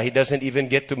lang siya. He doesn't even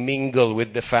get to mingle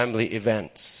with the family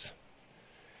events.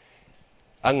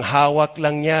 Ang hawak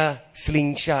lang niya,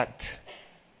 slingshot.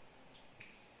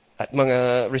 At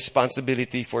mga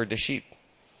responsibility for the sheep.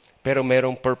 Pero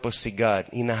merong purpose si God.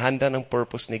 Inahanda ng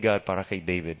purpose ni God para kay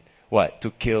David. What?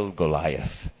 To kill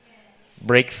Goliath.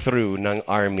 Breakthrough ng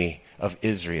army of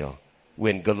Israel.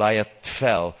 When Goliath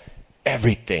fell,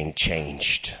 everything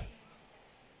changed.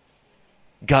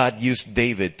 God used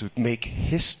David to make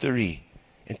history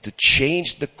and to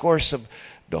change the course of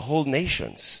the whole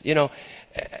nations.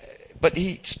 But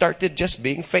he started just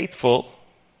being faithful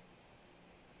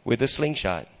with a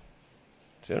slingshot.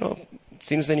 So,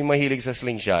 sino sa inyo mahilig sa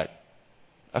slingshot?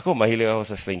 Ako, mahilig ako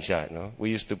sa slingshot. No? We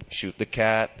used to shoot the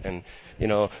cat and,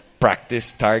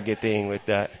 practice targeting with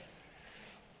that.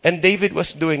 And David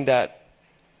was doing that.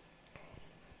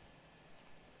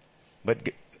 But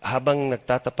habang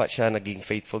nagtatapat siya, naging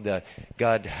faithful, that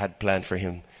God had planned for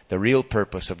him. The real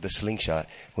purpose of the slingshot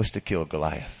was to kill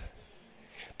Goliath.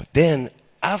 But then,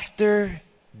 after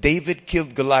David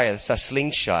killed Goliath sa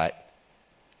slingshot,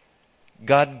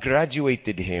 God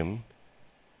graduated him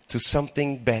to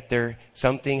something better,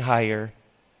 something higher.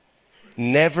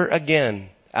 Never again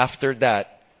after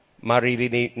that,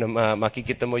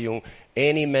 makikita mo yung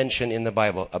any mention in the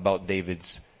Bible about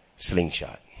David's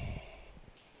slingshot.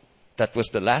 That was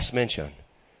the last mention.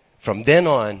 From then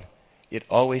on, it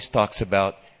always talks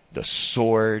about the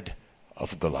sword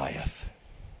of Goliath,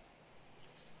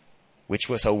 which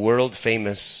was a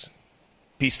world-famous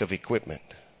piece of equipment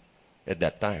at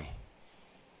that time.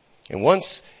 And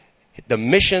once the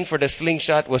mission for the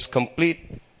slingshot was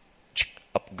complete,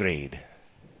 upgrade,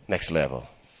 next level.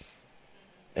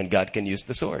 And God can use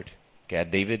the sword. Okay,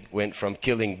 David went from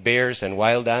killing bears and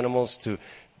wild animals to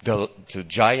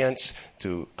giants,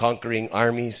 to conquering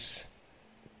armies,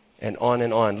 and on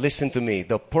and on. Listen to me.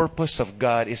 The purpose of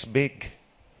God is big.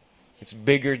 It's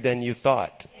bigger than you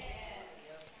thought.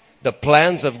 The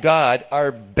plans of God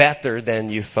are better than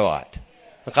you thought.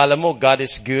 Akala mo, God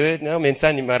is good. No,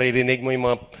 minsan, maririnig mo yung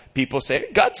mga people say,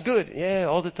 God's good. Yeah,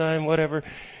 all the time, whatever.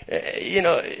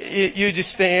 You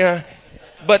just say,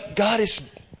 but God is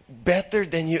better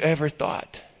than you ever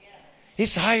thought.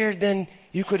 He's higher than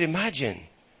you could imagine.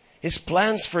 His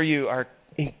plans for you are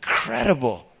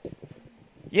incredible.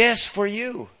 Yes, for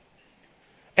you.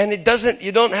 And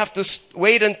you don't have to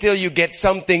wait until you get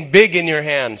something big in your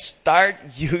hand. Start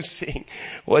using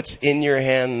what's in your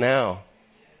hand now.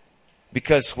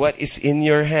 Because what is in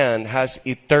your hand has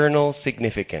eternal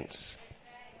significance.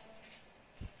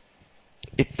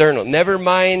 Eternal. Never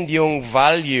mind yung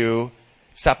value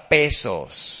sa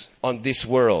pesos. on this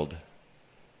world.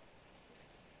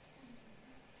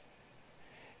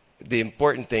 The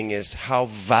important thing is, how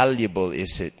valuable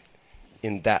is it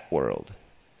in that world?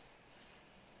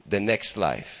 The next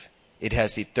life. It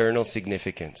has eternal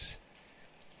significance.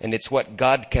 And it's what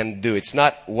God can do. It's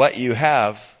not what you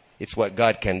have. It's what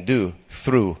God can do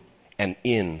through and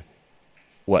in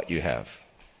what you have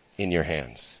in your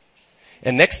hands.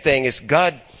 And next thing is,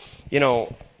 God, He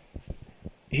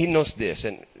knows this.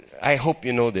 And I hope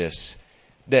you know this.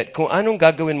 That kung anong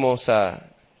gagawin mo sa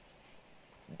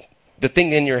the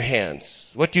thing in your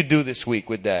hands, what you do this week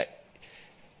with that,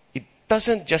 it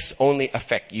doesn't just only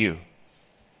affect you.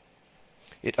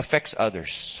 It affects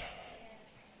others.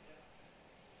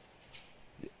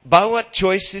 Bawat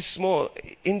choices mo,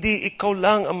 hindi ikaw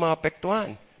lang ang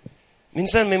maapektuhan.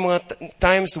 Minsan may mga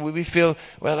times we feel,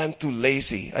 well, I'm too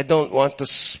lazy. I don't want to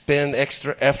spend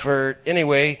extra effort.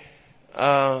 Anyway,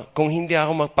 kung hindi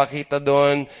ako magpakita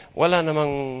doon, wala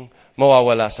namang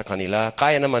mawawala sa kanila.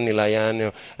 Kaya naman nila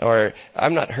yan. Or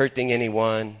I'm not hurting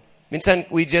anyone. Minsan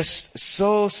we just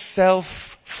so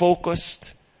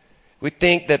self-focused. We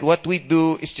think that what we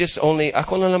do is just only,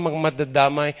 ako na lang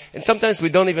madadamay. And sometimes we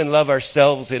don't even love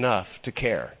ourselves enough to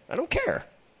care. I don't care.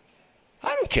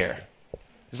 I don't care.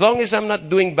 As long as I'm not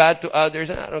doing bad to others,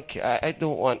 I don't care. I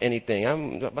don't want anything.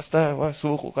 Basta,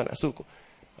 suko ka na, suko.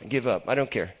 I give up. I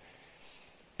don't care.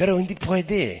 Pero hindi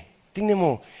pwede. Tingnan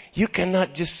mo, you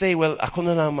cannot just say, well, ako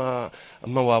na lang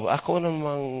mawawa. Ako na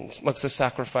lang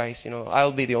magsasacrifice.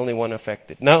 I'll be the only one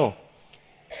affected. No.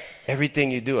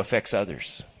 Everything you do affects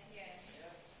others.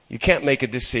 You can't make a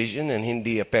decision and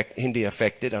hindi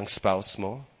affected ang spouse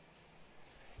mo.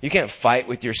 You can't fight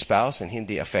with your spouse and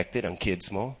hindi affected ang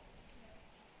kids mo.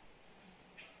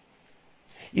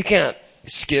 You can't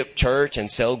skip church and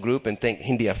cell group and think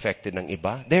hindi affected ng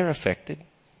iba. They're affected.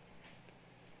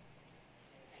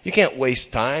 You can't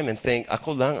waste time and think,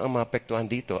 ako lang ang maapektuhan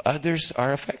dito. Others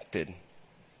are affected.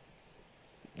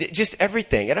 Just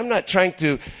everything. And I'm not trying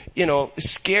to,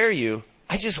 scare you.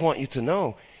 I just want you to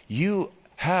know, you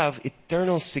have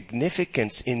eternal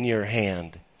significance in your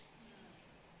hand.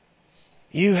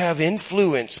 You have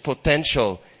influence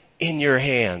potential in your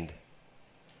hand.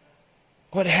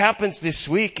 What happens this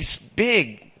week is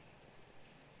big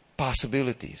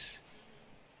possibilities.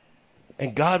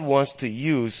 And God wants to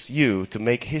use you to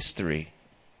make history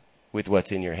with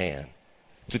what's in your hand.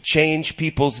 To change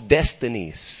people's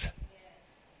destinies.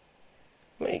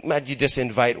 Imagine you just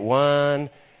invite one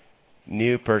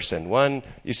new person.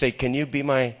 You say, can you be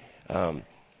my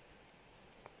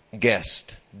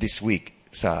guest this week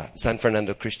sa San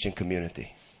Fernando Christian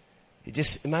Community? You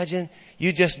just imagine,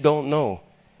 you just don't know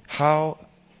how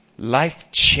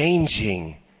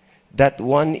life-changing that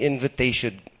one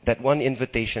invitation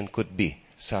could be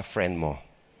sa friend mo.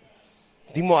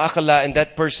 Di mo akala, and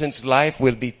that person's life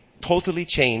will be totally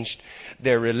changed.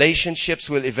 Their relationships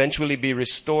will eventually be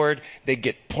restored. They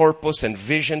get purpose and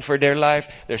vision for their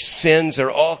life. Their sins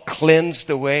are all cleansed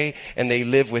away and they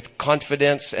live with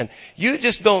confidence. And you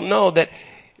just don't know that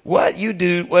what you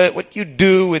do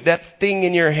with that thing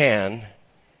in your hand,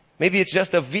 maybe it's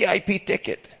just a VIP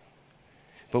ticket.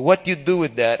 But what you do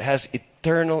with that has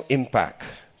eternal impact.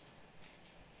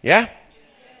 Yeah?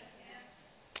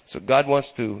 So God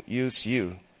wants to use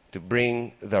you to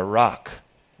bring the rock.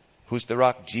 Who's the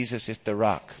rock? Jesus is the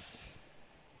rock.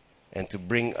 And to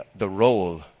bring the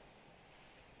role,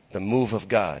 the move of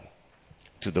God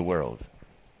to the world.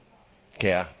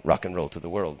 Kaya, rock and roll to the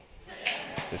world.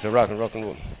 It's a rock and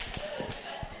roll.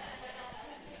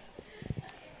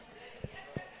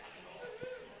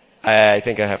 I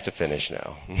think I have to finish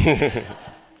now.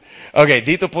 Okay,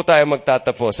 dito po tayo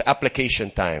magtatapos.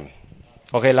 Application time.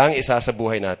 Okay lang, isa sa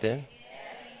buhay natin?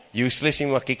 Useless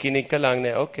yung makikinig ka lang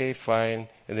na, okay, fine,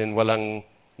 and then walang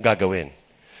gagawin.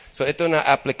 So ito na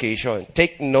application.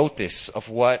 Take notice of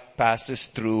what passes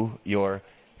through your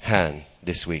hand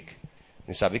this week.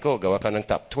 And sabi ko, gawa ka ng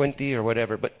top 20 or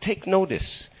whatever, but take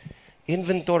notice.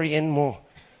 Inventoryin mo.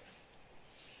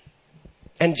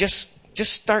 And just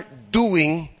start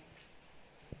doing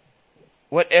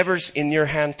whatever's in your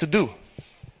hand to do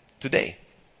today.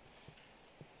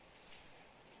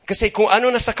 Kasi kung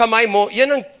ano na sa kamay mo,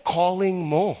 yan ang calling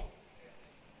mo.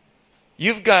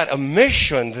 You've got a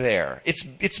mission there.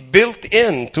 It's built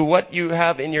in to what you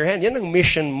have in your hand. Yan ang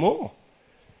mission mo.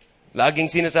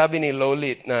 Laging sinasabi ni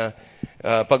Lolit na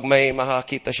pag may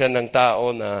makakita siya ng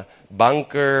tao na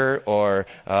banker or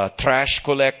trash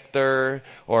collector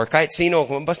or kahit sino,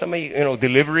 basta may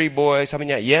delivery boy, sabi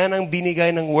niya, yan ang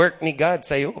binigay ng work ni God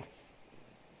sa'yo.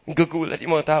 Gugulat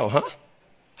yung mga tao, ha?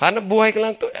 Hanap buhay ka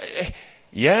lang to.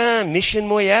 Yan, mission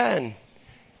mo yan.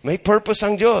 May purpose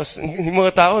ang Diyos. Yung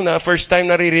mga tao na first time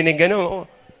naririnig gano'n,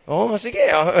 sige,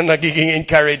 nagiging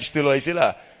encouraged tuloy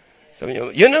sila. Sabi niyo,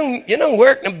 yun ang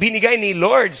work na binigay ni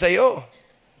Lord sa'yo.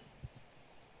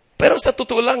 Pero sa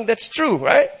totoo lang, that's true,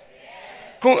 right?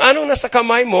 Kung anong nasa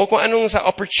kamay mo, kung anong sa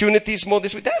opportunities mo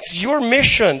this week, that's your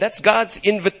mission. That's God's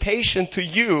invitation to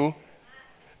you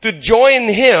to join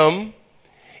Him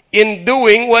in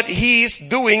doing what He's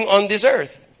doing on this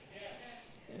earth.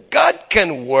 God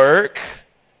can work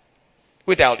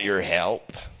without your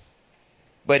help,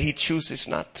 but He chooses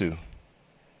not to.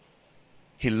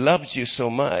 He loves you so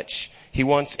much. He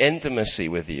wants intimacy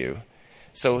with you.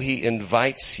 So He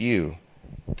invites you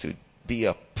to be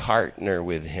a partner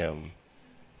with Him,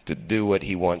 to do what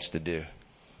He wants to do.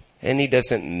 And He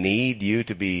doesn't need you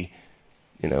to be,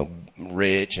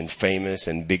 rich and famous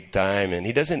and big time. And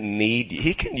He doesn't need you.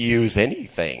 He can use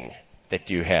anything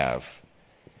that you have.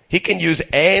 He can use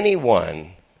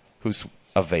anyone who's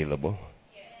available.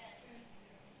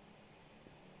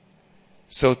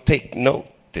 So take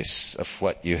notice of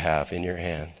what you have in your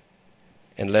hand.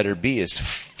 And letter B is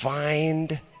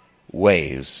find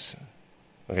ways.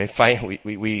 Okay,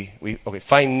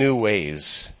 find new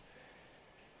ways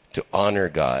to honor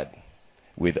God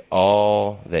with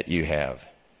all that you have.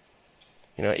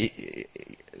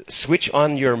 Switch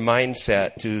on your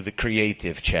mindset to the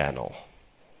creative channel.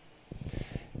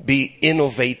 Be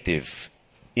innovative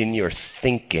in your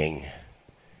thinking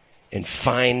and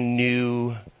find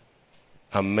new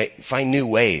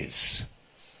ways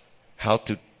how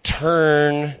to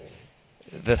turn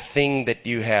the thing that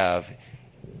you have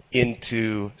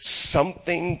into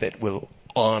something that will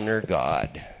honor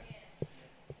God.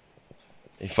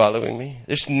 Are you following me?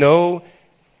 There's no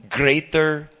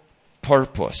greater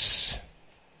purpose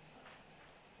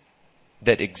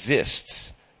that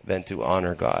exists than to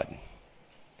honor God.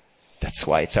 That's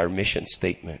why it's our mission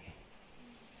statement.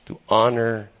 To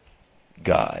honor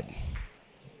God.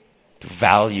 To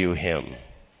value Him.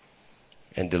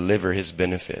 And deliver His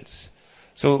benefits.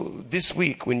 So this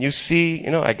week, when you see,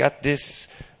 I got this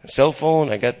cell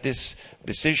phone, I got this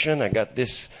decision, I got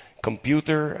this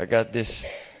computer, I got this,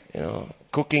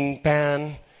 cooking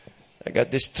pan, I got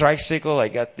this tricycle, I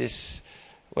got this,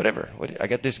 whatever. I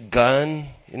got this gun,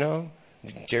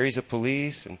 Jerry's a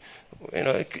police, and,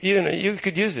 you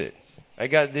could use it. I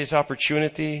got this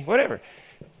opportunity, whatever.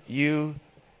 You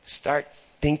start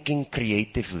thinking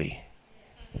creatively.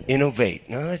 Innovate.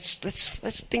 Now let's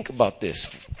think about this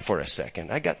for a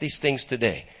second. I got these things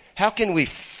today. How can we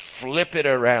flip it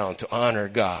around to honor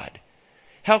God?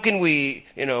 How can we,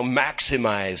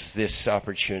 maximize this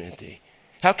opportunity?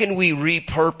 How can we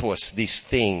repurpose these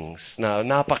things na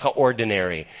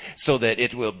napaka-ordinary so that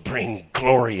it will bring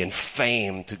glory and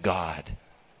fame to God?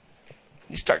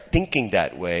 You start thinking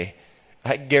that way,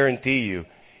 I guarantee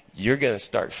you're going to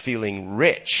start feeling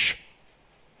rich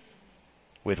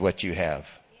with what you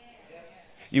have.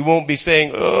 You won't be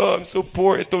saying, I'm so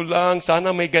poor, ito lang,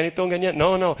 sana may ganito, ganyan.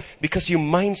 No, because your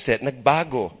mindset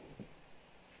nagbago.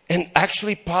 And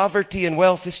actually poverty and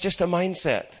wealth is just a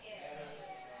mindset.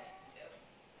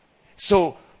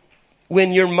 So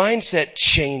when your mindset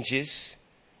changes,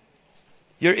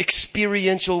 your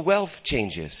experiential wealth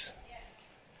changes.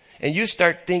 And you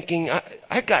start thinking,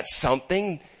 I got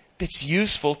something that's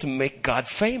useful to make God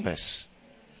famous.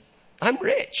 I'm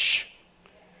rich.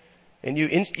 And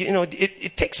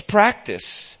it takes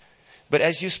practice. But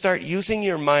as you start using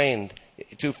your mind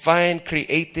to find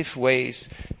creative ways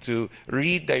to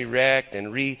redirect and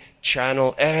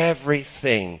rechannel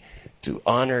everything to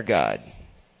honor God,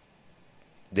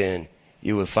 then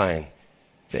you will find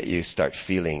that you start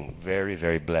feeling very,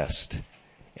 very blessed.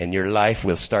 And your life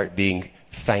will start being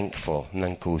thankful.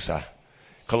 Ng kusa.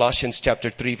 Colossians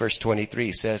chapter 3 verse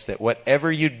 23 says that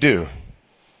whatever you do,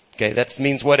 okay, that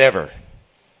means whatever.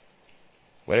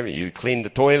 Whatever, you clean the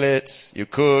toilets, you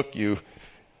cook, you're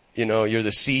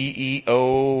the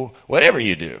CEO, whatever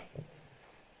you do.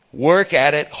 Work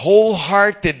at it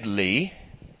wholeheartedly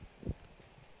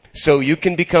so you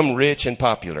can become rich and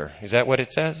popular. Is that what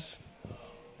it says?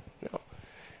 No.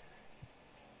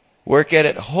 Work at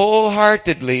it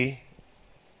wholeheartedly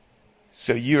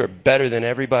so you're better than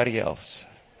everybody else.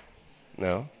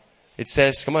 No. It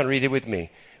says, come on, read it with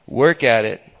me. Work at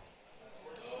it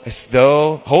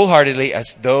wholeheartedly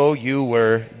as though you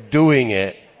were doing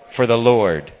it for the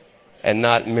Lord and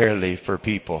not merely for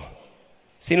people.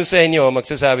 Sino sa inyo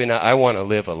magsasabi na, I want to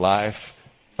live a life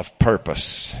of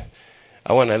purpose.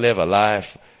 I want to live a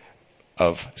life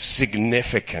of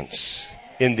significance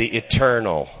in the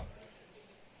eternal.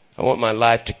 I want my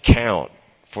life to count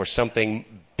for something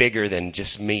bigger than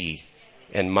just me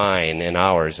and mine and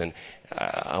ours. And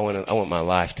I want my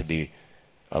life to be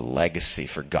a legacy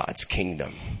for God's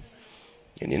kingdom.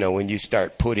 And when you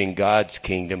start putting God's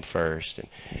kingdom first and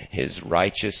His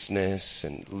righteousness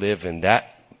and live in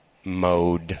that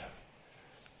mode,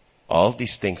 all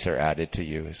these things are added to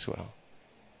you as well.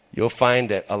 You'll find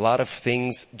that a lot of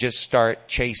things just start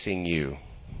chasing you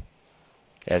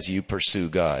as you pursue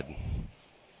God.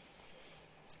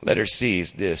 Letter C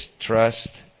is this: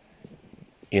 trust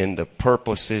in the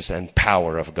purposes and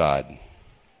power of God.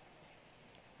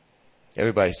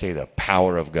 Everybody say the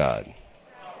power of God.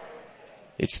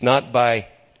 It's not by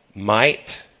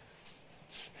might.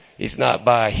 It's not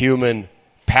by human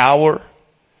power.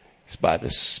 It's by the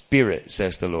Spirit,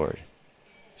 says the Lord.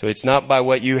 So it's not by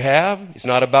what you have. It's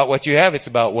not about what you have. It's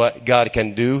about what God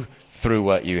can do through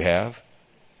what you have.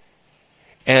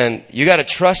 And you got to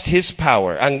trust His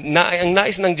power. Ang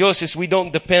nais ng Diyos is we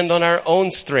don't depend on our own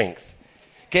strength.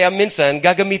 Kaya minsan,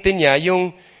 gagamitin niya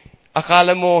yung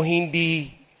akala mo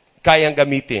hindi kayang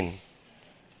gamitin.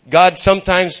 God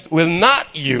sometimes will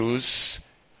not use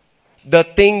the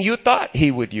thing you thought He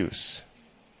would use.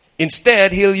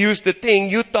 Instead, He'll use the thing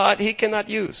you thought He cannot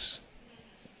use.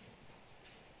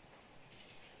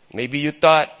 Maybe you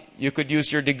thought you could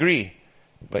use your degree,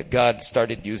 but God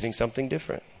started using something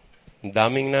different. Ang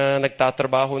daming na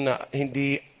nagtatrabaho na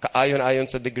hindi kaayon-ayon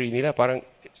sa degree nila, parang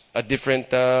a different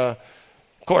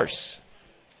course.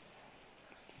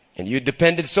 And you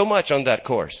depended so much on that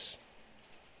course.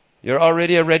 You're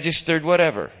already a registered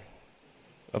whatever,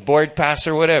 a board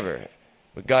passer, whatever.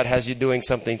 But God has you doing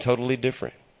something totally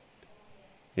different.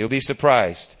 You'll be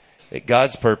surprised that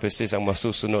God's purpose is ang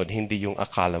masusunod, hindi yung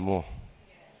akala mo.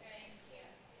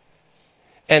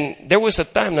 And there was a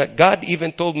time that God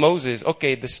even told Moses,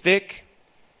 okay, the stick,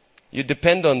 you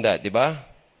depend on that, diba?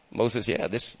 Moses, yeah,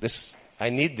 this, I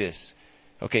need this.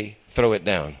 Okay, throw it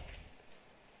down.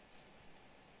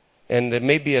 And there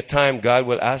may be a time God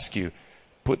will ask you,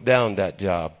 put down that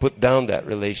job, put down that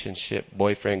relationship,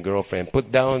 boyfriend, girlfriend,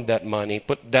 put down that money,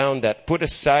 put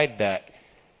aside that,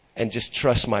 and just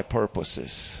trust my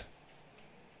purposes.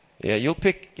 Yeah, you'll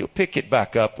pick it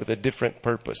back up with a different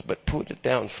purpose, but put it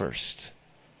down first.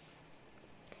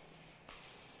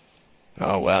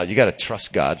 Oh, well, you got to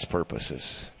trust God's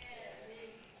purposes.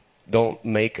 Don't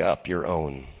make up your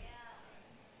own.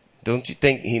 Don't you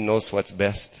think He knows what's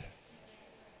best?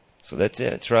 So that's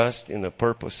it. Trust in the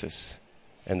purposes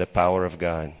and the power of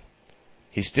God.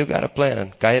 He's still got a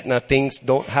plan. Kahit na things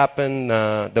don't happen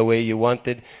the way you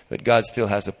wanted, but God still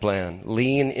has a plan.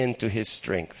 Lean into His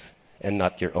strength and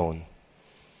not your own.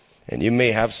 And you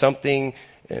may have something.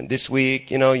 And this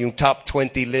week, yung top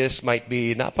 20 list might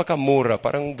be napakamura,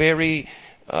 parang very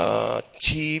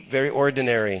cheap, very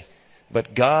ordinary.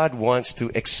 But God wants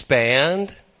to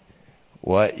expand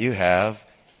what you have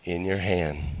in your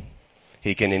hand.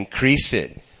 He can increase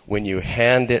it when you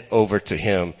hand it over to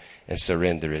Him and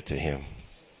surrender it to Him.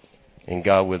 And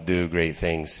God will do great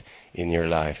things in your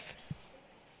life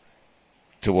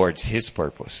towards His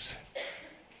purpose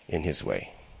in His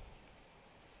way.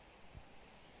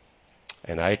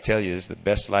 And I tell you, it's the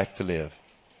best life to live.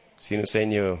 Sino sa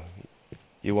inyo,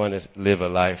 you want to live a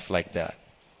life like that?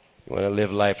 You want to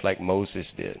live life like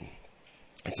Moses did.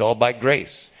 It's all by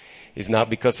grace. It's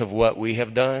not because of what we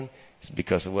have done. It's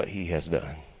because of what He has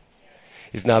done.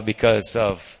 It's not because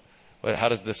of, how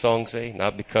does the song say?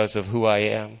 Not because of who I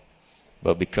am,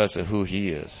 but because of who He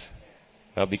is.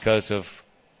 Not because of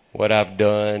what I've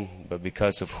done, but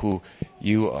because of who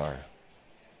you are.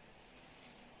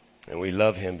 And we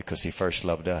love Him because He first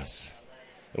loved us.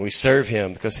 And we serve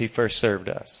Him because He first served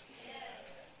us.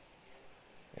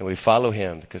 And we follow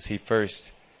Him because He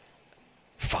first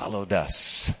followed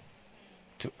us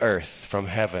to earth from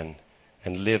heaven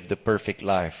and lived the perfect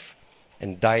life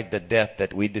and died the death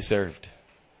that we deserved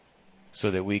so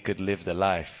that we could live the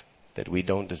life that we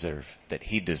don't deserve, that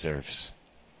He deserves.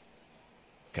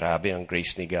 Grabe ang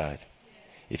grace ni God.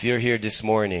 If you're here this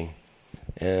morning,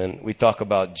 and we talk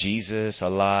about Jesus a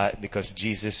lot because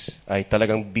Jesus ay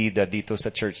talagang bida dito sa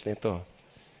church nito.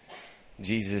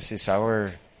 Jesus is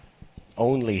our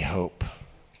only hope.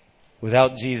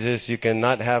 Without Jesus, you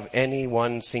cannot have any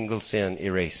one single sin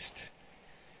erased.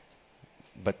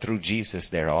 But through Jesus,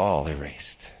 they're all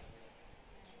erased.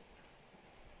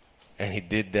 And He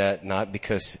did that not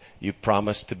because you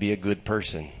promised to be a good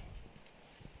person.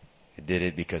 He did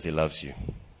it because He loves you.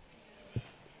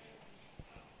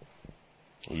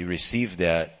 You receive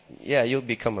that, yeah, you'll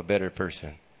become a better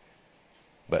person.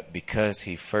 But because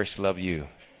He first loved you,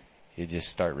 you just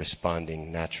start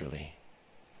responding naturally.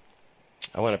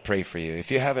 I want to pray for you. If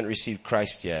you haven't received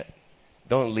Christ yet,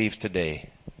 don't leave today.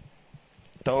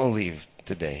 Don't leave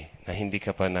today na hindi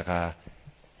ka pa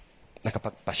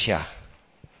nakapagpasya.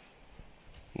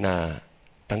 na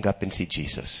tanggapin si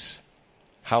Jesus.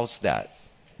 How's that?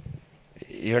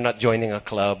 You're not joining a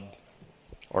club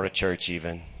or a church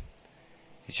even.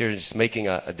 You're just making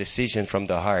a decision from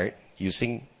the heart,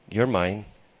 using your mind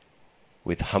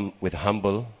with a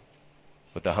humble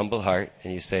heart,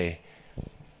 and you say,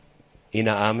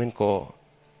 inaamin ko.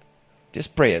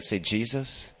 Just pray it. Say,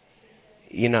 Jesus,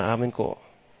 inaamin ko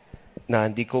na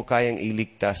hindi ko kayang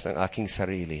iligtas ng aking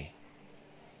sarili.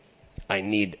 I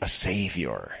need a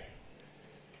Savior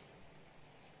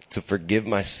to forgive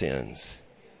my sins,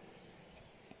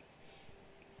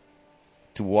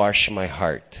 to wash my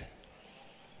heart,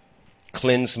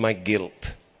 cleanse my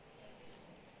guilt,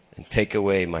 and take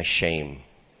away my shame.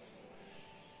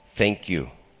 Thank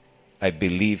you. I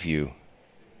believe you.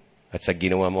 At sa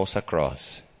ginawa mo sa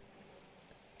cross,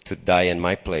 to die in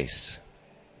my place,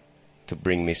 to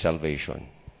bring me salvation.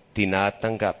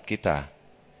 Tinatanggap kita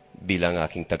bilang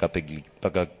aking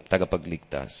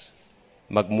tagapagligtas.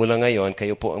 Magmula ngayon,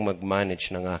 kayo po ang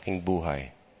mag-manage ng aking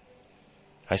buhay.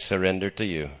 I surrender to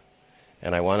you.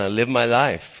 And I want to live my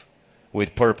life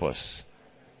with purpose,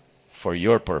 for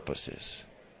your purposes,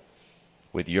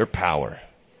 with your power,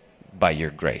 by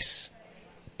your grace.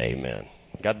 Amen.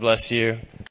 God bless you.